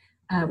Lug,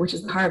 which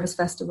is the harvest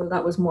festival.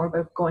 That was more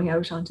about going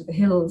out onto the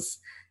hills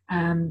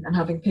and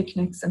having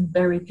picnics and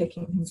berry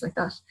picking, things like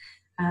that.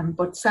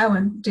 But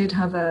Samhain did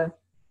have a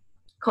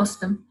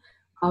custom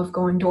of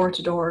going door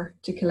to door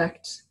to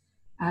collect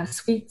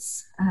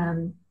sweets,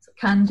 so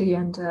candy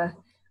and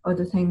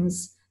other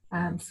things,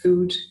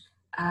 food,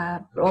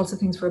 but also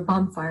things for a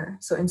bonfire.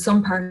 So in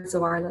some parts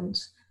of Ireland,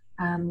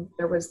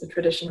 there was the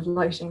tradition of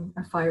lighting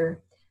a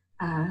fire.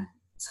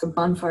 So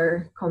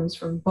bonfire comes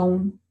from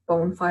bone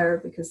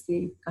fire, because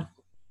at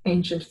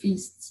ancient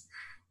feasts,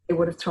 they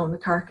would have thrown the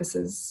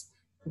carcasses,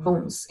 the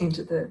bones,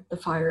 into the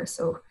fire.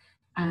 So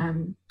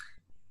the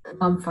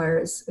bonfire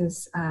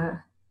is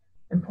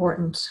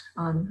important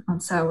on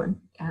Samhain,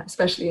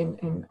 especially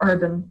in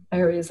urban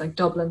areas like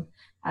Dublin.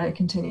 It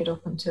continued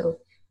up until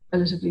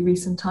relatively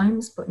recent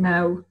times, but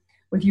now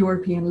with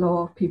European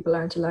law, people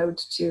aren't allowed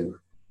to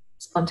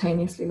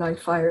spontaneously light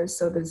fires.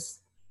 So there's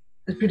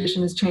the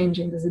tradition is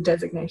changing. There's a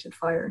designated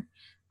fire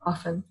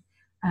often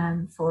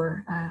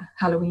for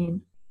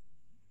Halloween.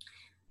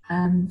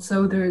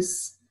 So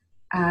there's,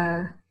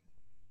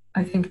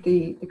 I think,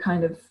 the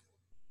kind of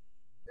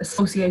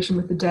association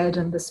with the dead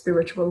and the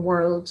spiritual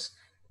world,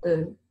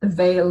 the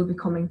veil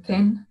becoming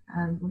thin,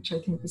 which I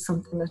think is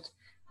something that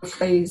a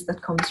phrase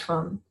that comes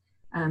from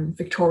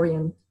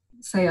Victorian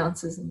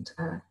seances and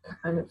that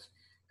kind of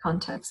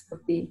context.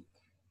 But the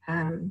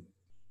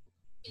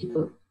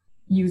people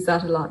use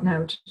that a lot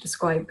now to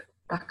describe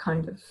that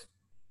kind of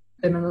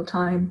liminal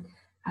time.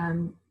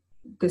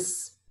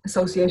 This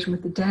association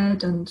with the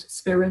dead and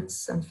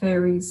spirits and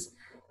fairies,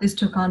 this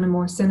took on a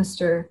more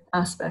sinister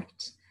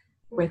aspect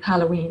with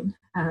Halloween,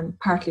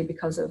 partly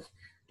because of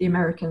the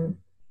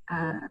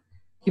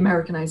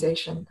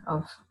Americanization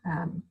of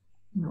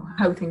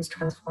how things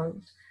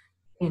transformed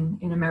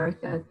in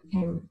America. It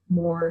became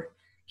more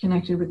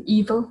connected with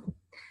evil,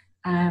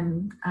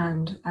 and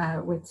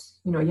with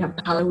you have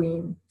the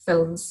Halloween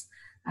films,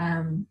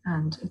 and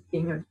it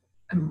being a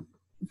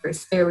very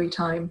scary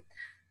time,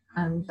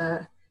 and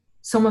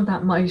some of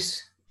that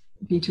might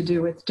be to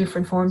do with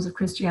different forms of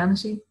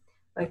Christianity,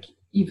 like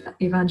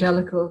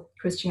evangelical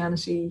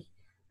Christianity.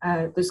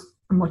 There's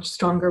a much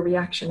stronger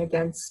reaction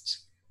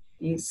against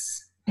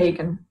these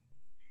pagan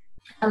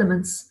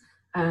elements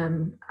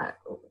than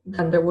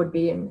there would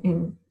be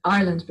in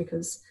Ireland,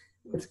 because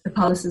with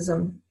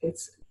Catholicism,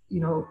 it's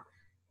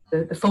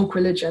the folk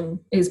religion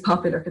is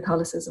popular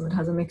Catholicism. It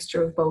has a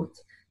mixture of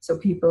both, so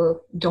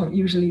people don't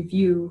usually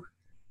view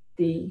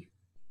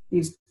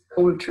these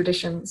old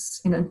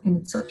traditions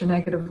in such a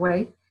negative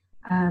way.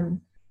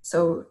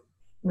 So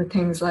with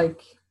things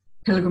like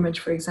pilgrimage,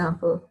 for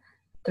example,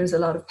 there's a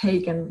lot of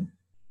pagan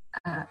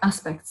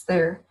aspects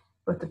there,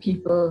 but the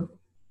people,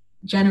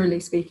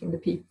 generally speaking,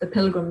 the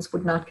pilgrims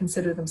would not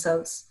consider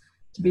themselves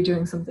to be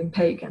doing something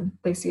pagan.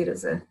 They see it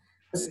as a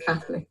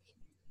Catholic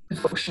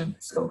devotion.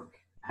 So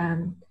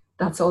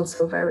that's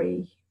also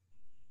very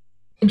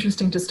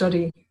interesting to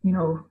study,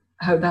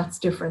 how that's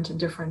different in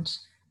different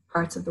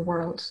parts of the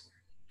world.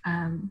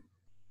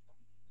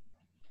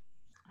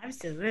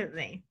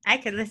 Absolutely. I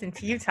could listen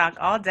to you talk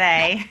all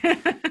day.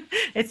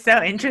 It's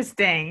so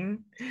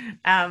interesting.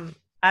 The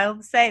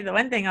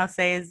one thing I'll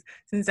say is,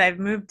 since I've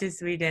moved to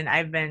Sweden,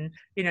 I've been,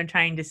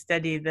 trying to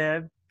study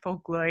the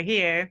folklore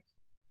here.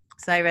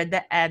 So I read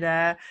the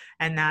Edda,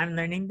 and now I'm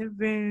learning the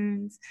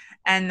runes,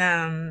 and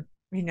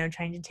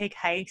trying to take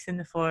hikes in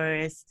the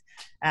forest.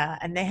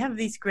 And they have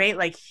these great,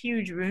 like,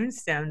 huge rune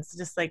stones,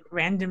 just like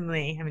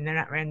randomly. I mean, they're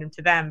not random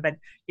to them, but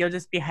you'll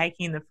just be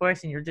hiking in the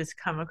forest and you'll just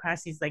come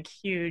across these like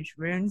huge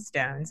rune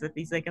stones with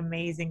these like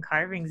amazing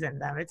carvings in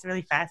them. It's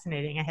really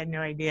fascinating. I had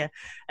no idea.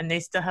 And they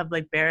still have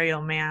like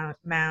burial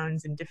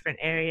mounds in different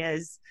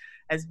areas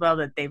as well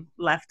that they've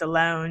left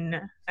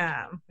alone,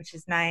 which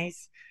is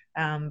nice.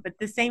 But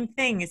the same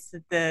thing is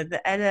that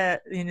the Edda,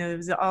 it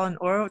was all an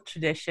oral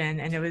tradition,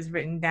 and it was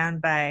written down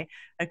by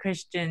a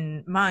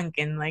Christian monk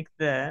in like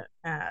the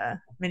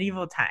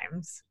medieval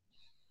times.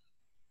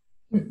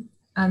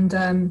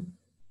 And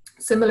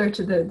similar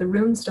to the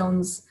rune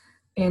stones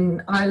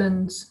in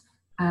Ireland,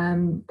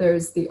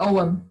 there's the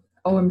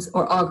Oghams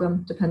or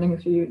Ogham, depending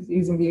if you're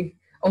using the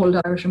Old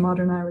Irish or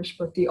Modern Irish.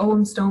 But the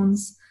Ogham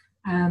stones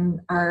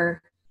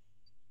are,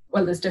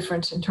 well, there's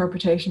different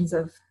interpretations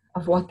of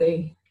what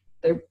they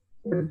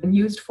would have been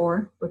used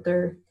for, but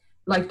they're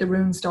like the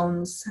rune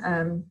stones.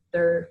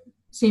 They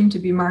seem to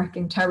be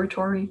marking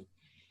territory,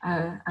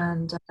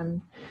 and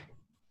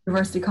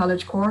University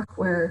College Cork,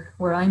 where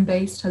I'm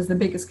based, has the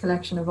biggest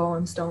collection of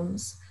Ogham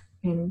stones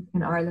in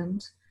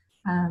Ireland.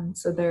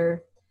 So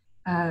they're,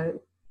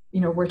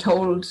 we're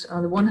told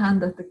on the one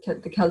hand that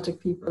the Celtic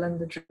people and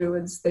the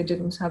Druids, they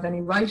didn't have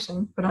any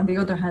writing, but on the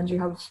other hand,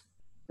 you have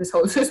this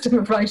whole system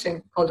of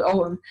writing called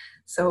Ogham.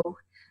 So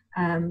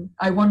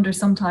I wonder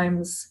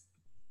sometimes,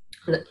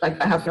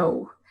 like, I have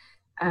no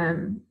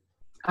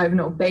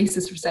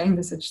basis for saying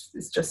this.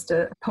 It's just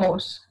a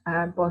thought.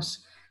 But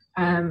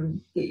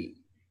in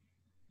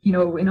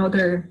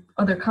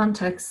other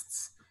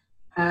contexts,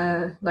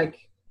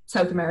 like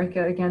South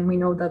America, again, we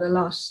know that a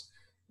lot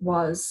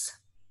was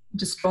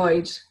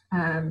destroyed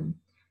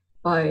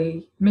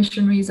by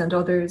missionaries and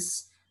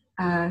others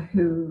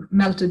who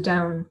melted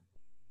down,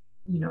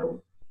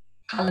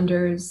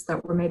 calendars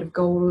that were made of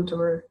gold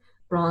or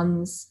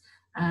bronze.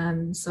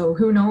 So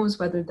who knows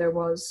whether there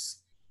was,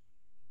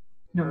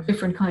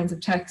 different kinds of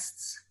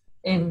texts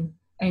in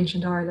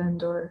ancient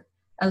Ireland or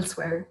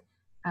elsewhere.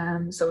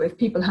 So if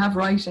people have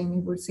writing,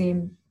 it would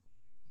seem,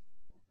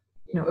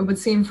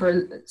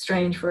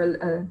 strange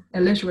for a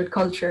literate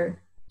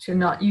culture to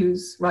not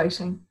use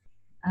writing.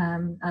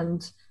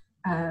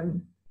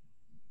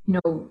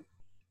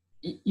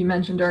 You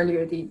mentioned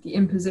earlier the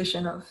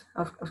imposition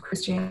of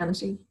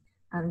Christianity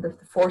and the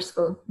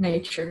forceful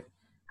nature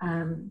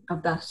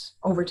of that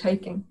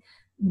overtaking.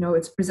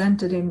 It's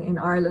presented in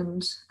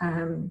Ireland,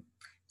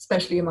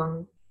 especially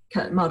among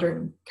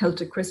modern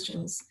Celtic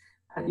Christians.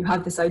 You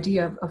have this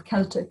idea of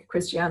Celtic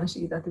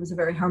Christianity, that there was a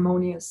very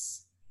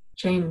harmonious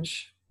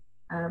change.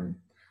 And,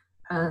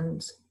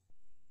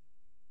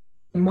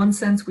 in one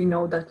sense, we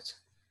know that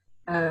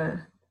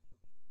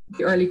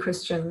the early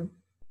Christianity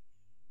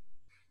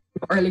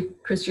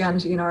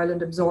in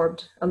Ireland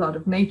absorbed a lot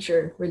of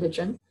nature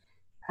religion.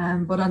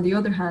 But on the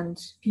other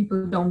hand,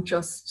 people don't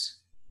just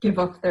give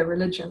up their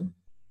religion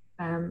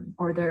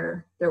or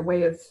their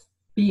way of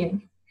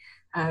being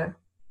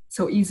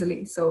so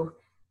easily. So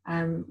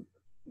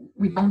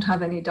we don't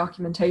have any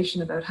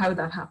documentation about how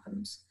that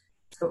happened.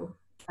 So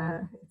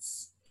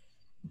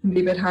it can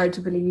be a bit hard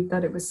to believe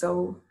that it was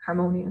so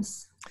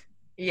harmonious.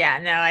 Yeah,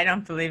 no, I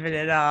don't believe it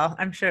at all.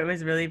 I'm sure it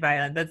was really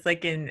violent. That's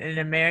like in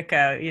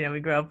America, you know, we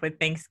grew up with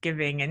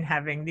Thanksgiving and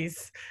having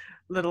these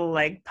little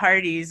like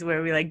parties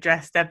where we like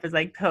dressed up as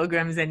like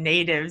pilgrims and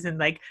natives and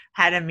like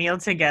had a meal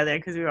together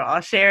because we were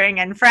all sharing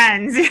and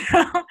friends, you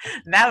know.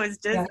 That was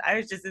just, Yeah. I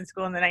was just in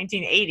school in the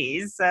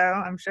 1980s, so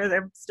I'm sure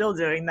they're still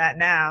doing that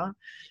now.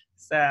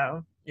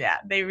 So yeah,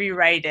 they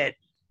rewrite it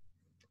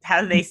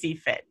how they see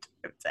fit,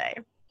 I would say.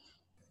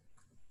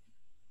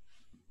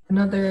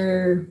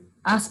 Another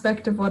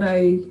aspect of what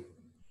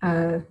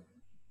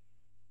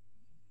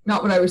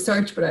not what I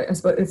research, but I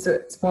suppose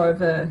it's more of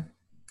the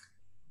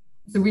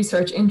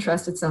research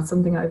interest. It's not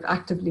something I've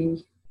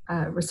actively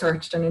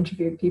researched and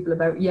interviewed people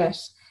about yet,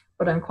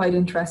 but I'm quite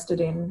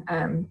interested in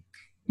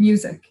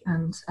music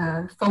and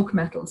folk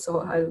metal.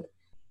 So I'll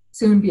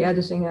soon be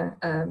editing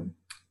a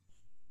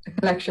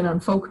collection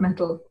on folk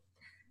metal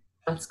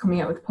that's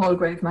coming out with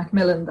Palgrave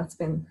Macmillan that's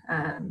been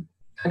kind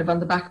of on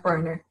the back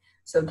burner.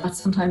 So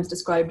that's sometimes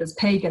described as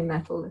pagan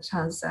metal. It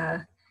has,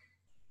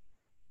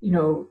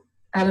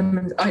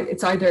 elements.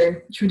 It's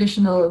either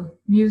traditional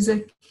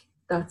music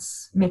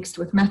that's mixed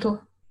with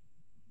metal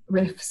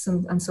riffs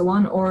and so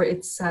on, or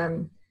it's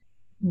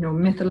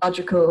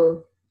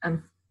mythological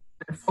and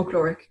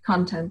folkloric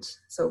content.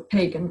 So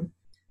pagan,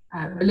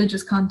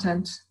 religious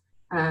content,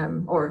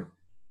 or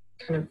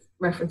kind of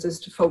references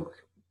to folk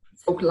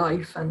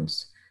life and.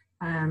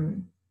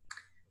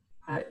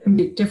 It can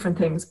be different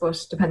things,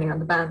 but depending on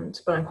the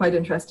band. But I'm quite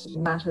interested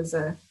in that as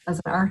an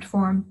art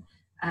form,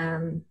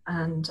 and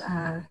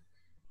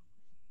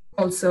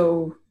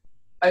also,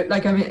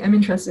 I'm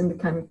interested in the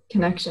kind of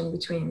connection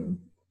between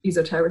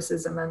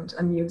esotericism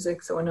and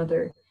music. So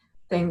another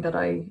thing that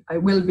I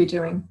will be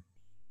doing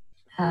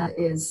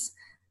is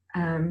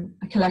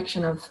a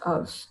collection of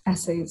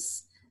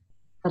essays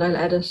that I'll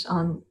edit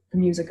on the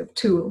music of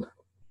Tool.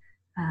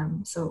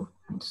 And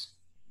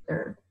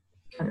they're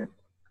kind of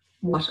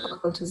what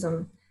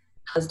occultism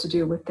has to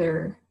do with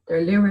their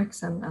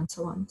lyrics and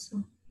so on.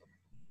 So,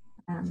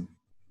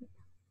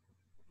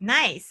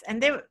 nice.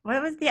 And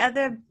what was the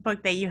other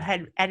book that you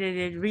had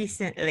edited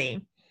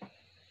recently?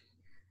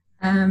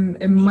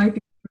 It might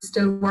be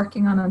still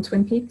working on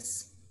Twin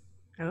Peaks.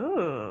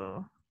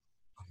 Oh,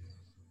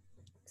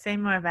 say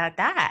more about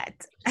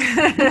that.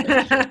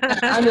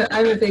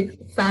 I'm a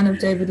big fan of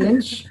David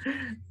Lynch,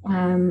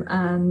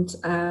 and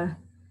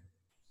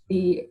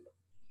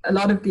a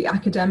lot of the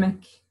academic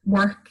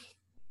work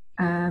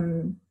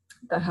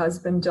that has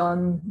been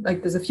done,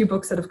 like there's a few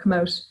books that have come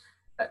out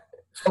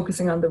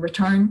focusing on the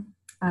return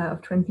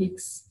of Twin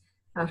Peaks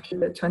after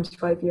the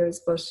 25 years,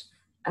 but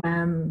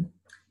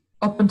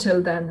up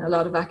until then a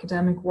lot of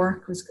academic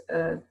work was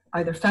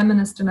either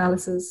feminist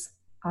analysis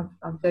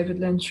of David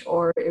Lynch,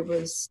 or it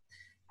was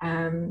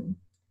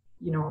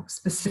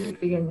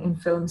specifically in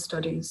film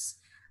studies,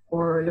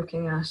 or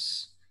looking at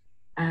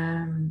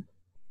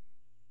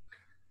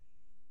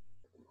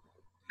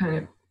kind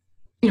of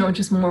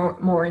just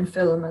more in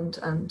film and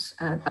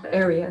that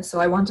area. So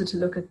I wanted to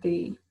look at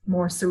the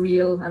more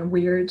surreal and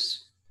weird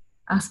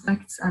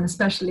aspects, and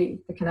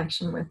especially the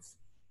connection with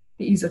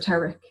the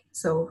esoteric.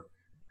 So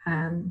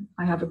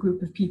I have a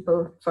group of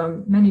people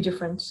from many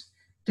different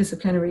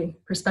disciplinary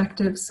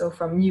perspectives. So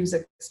from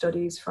music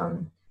studies,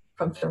 from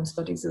film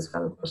studies as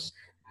well, but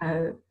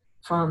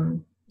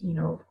from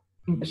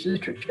English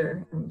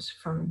literature and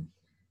from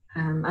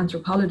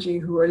anthropology,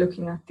 who are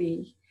looking at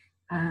the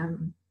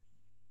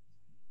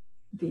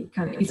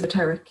kind of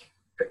esoteric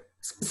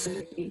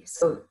specifically.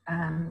 So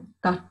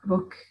that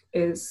book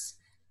is,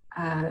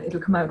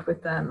 it'll come out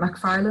with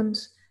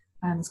McFarland,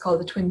 and it's called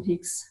The Twin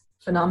Peaks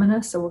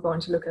Phenomena. So we're going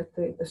to look at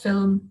the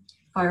film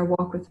Fire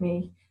Walk With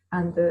Me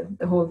and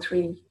the whole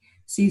 3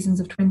 seasons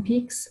of Twin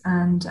Peaks.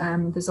 And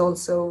there's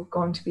also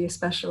going to be a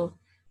special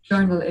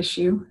journal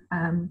issue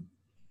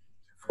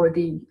for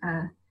the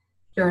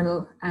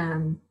journal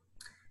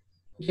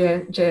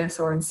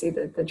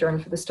JSRNC, the Journal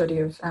for the Study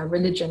of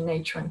Religion,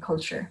 Nature and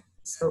Culture.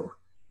 So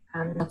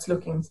that's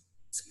looking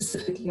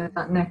specifically at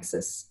that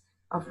nexus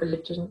of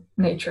religion,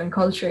 nature and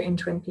culture in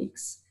Twin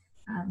Peaks.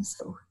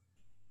 So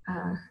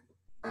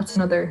that's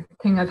another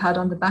thing I've had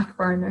on the back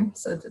burner.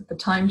 So the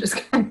time just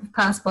kind of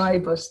passed by,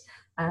 but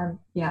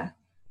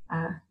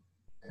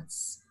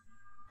that's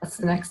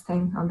the next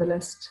thing on the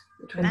list.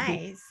 The Twin nice.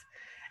 Peaks.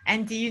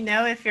 And do you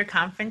know if your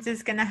conference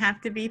is going to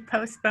have to be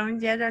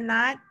postponed yet or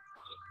not?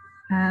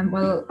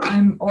 Well,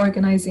 I'm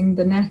organizing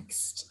the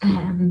next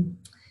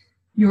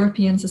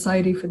European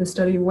Society for the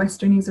Study of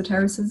Western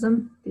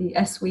Esotericism, the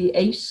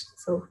SW8.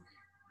 So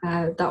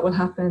that will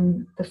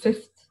happen the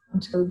 5th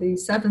until the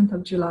 7th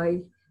of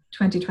July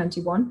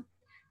 2021.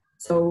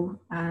 So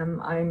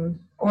I'm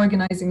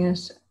organizing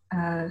it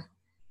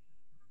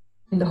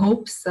in the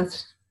hopes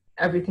that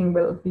everything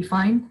will be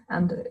fine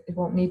and it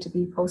won't need to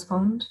be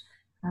postponed.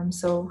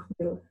 So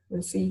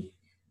we'll see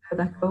how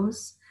that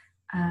goes.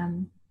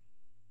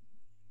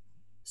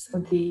 So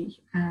the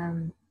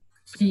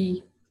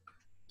three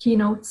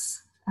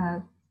keynotes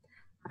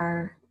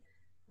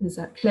is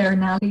Claire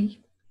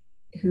Nally,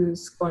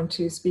 who's going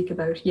to speak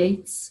about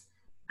Yeats,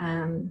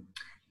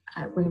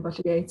 William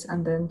Butler Yeats,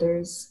 and then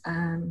there's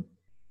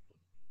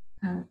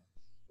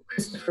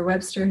Christopher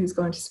Webster, who's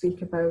going to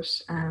speak about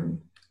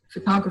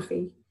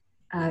photography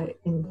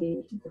in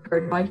the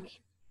Third Reich,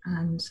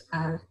 and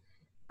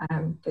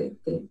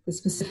the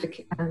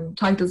specific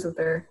titles of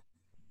their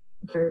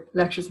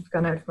lectures have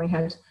gone out of my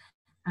head.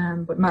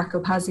 But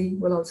Marco Pazzi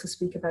will also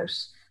speak about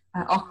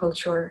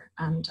occulture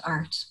and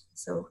art.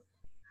 So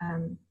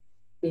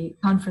the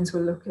conference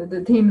will look at,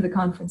 the theme of the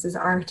conference is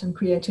art and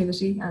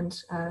creativity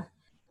and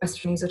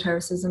Western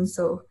esotericism.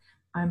 So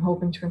I'm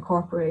hoping to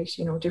incorporate,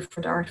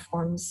 different art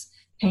forms,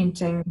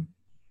 painting,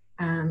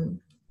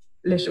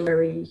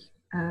 literary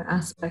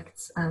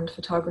aspects, and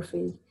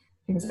photography,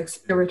 things like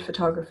spirit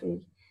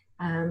photography.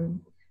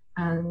 And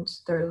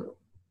there'll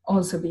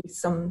also be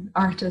some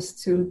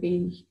artists who'll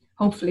be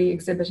hopefully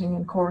exhibiting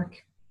in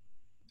Cork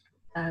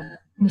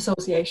in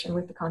association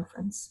with the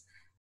conference.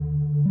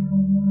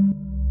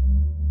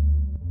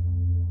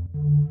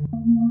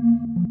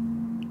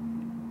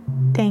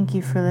 Thank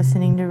you for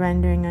listening to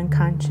Rendering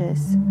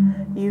Unconscious.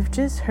 You've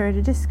just heard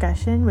a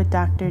discussion with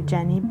Dr.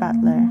 Jenny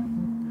Butler.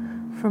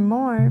 For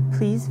more,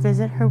 please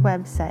visit her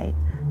website,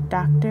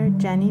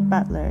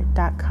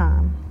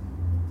 drjennybutler.com.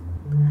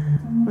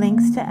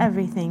 Links to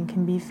everything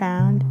can be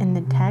found in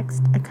the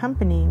text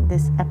accompanying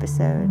this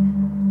episode.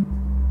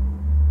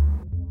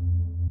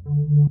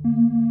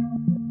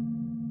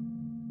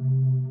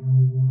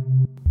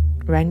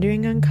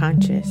 Rendering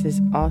Unconscious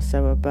is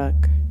also a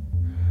book.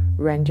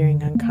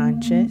 Rendering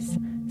Unconscious,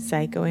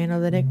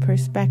 Psychoanalytic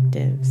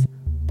Perspectives,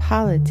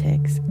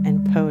 Politics,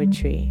 and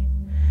Poetry.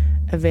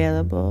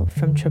 Available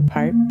from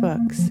Trapart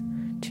Books,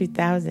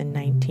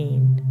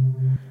 2019.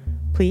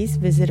 Please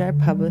visit our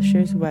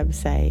publisher's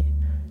website,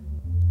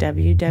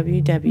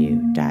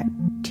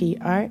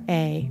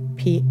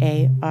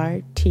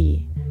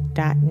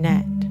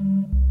 www.trapart.net.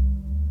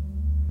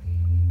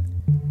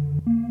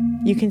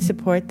 You can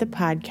support the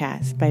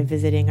podcast by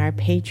visiting our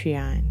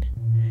Patreon,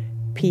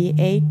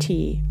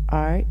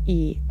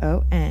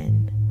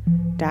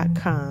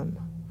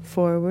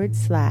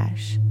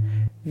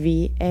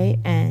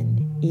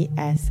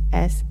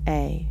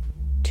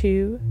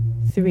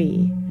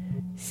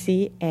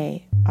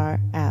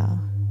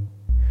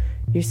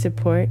 Your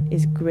support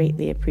is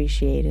greatly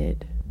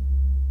appreciated.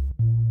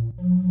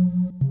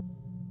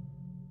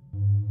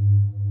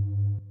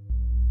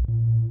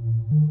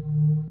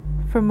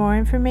 For more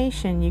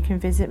information, you can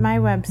visit my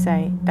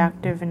website,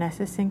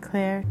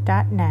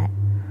 drvanessasinclair.net,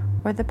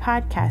 or the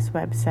podcast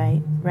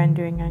website,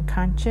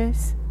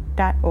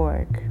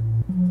 renderingunconscious.org.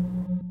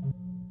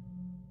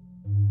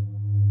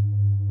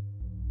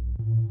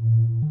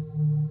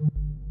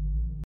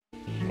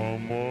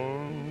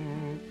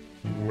 Someone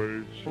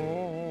waits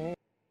on.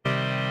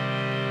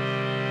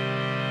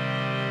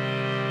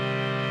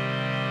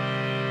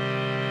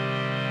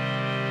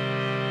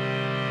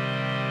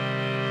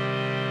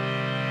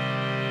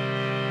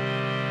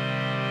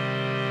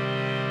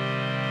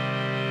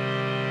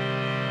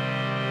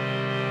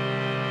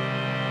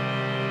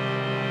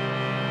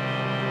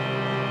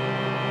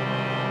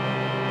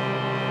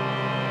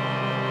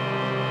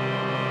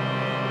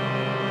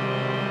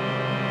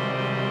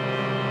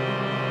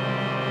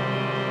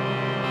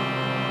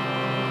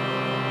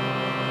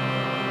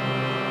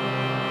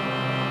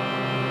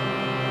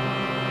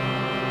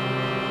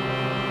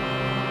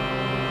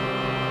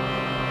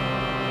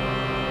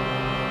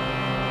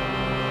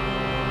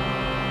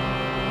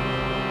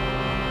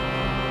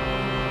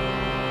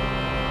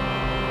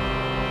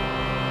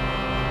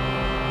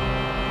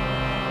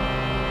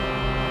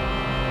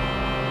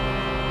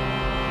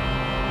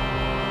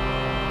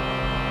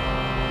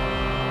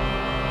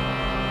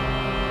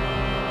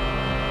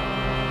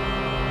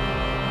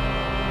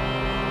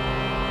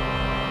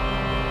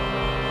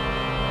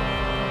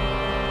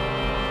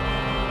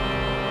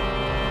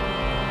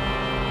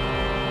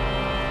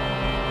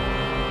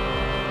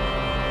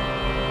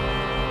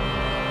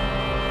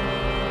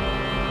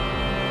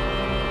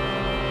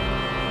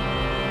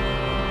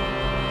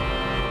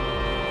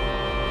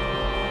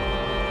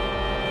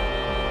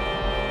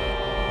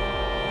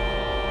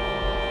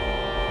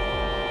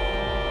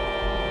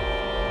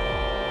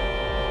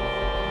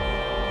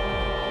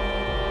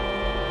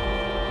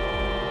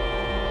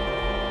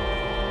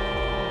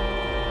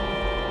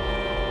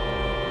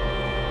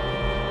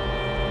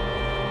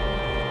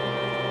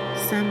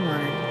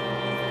 Someone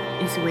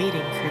is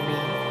waiting for me.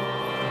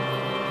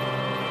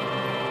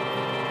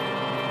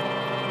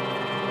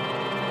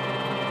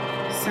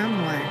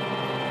 Someone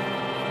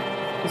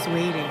is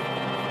waiting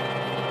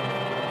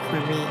for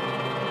me.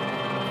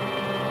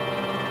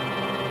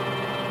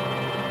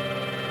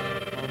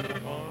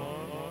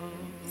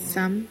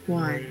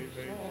 Someone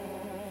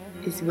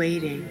is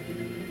waiting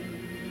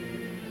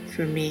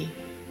for me.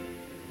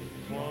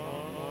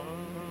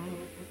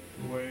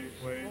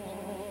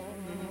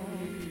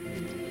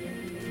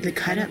 The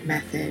cut-up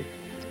method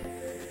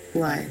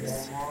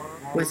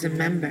was a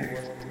member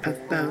of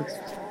both,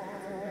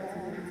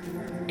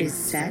 is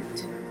set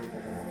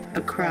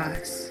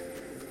across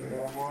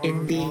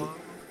in the.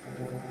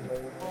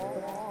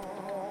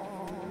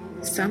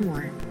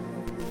 Someone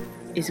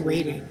is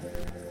waiting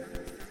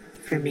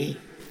for me.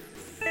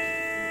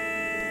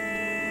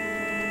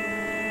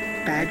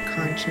 Bad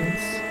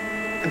conscience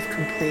of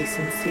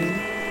complacency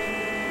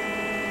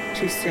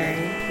to say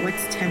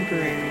what's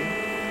temporary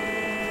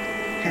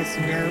has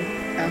no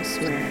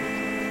elsewhere.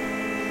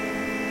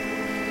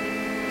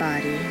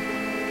 Body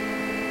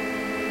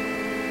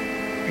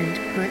and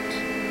put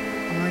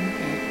on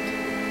it.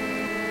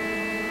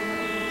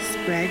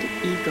 Spread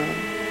eagle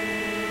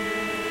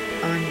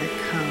on the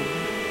comb.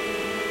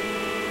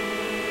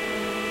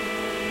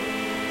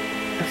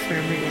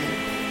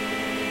 Affirmative.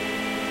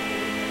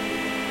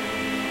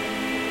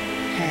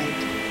 Head.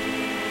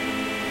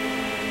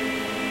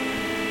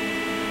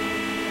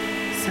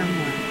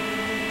 Someone.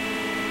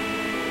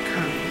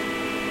 Come.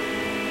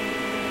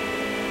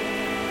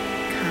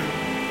 Come.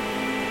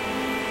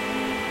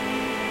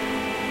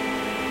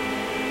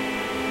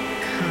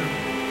 Come.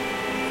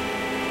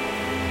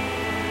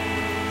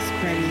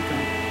 Spread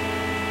eagle.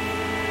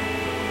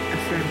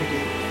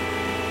 Affirmative.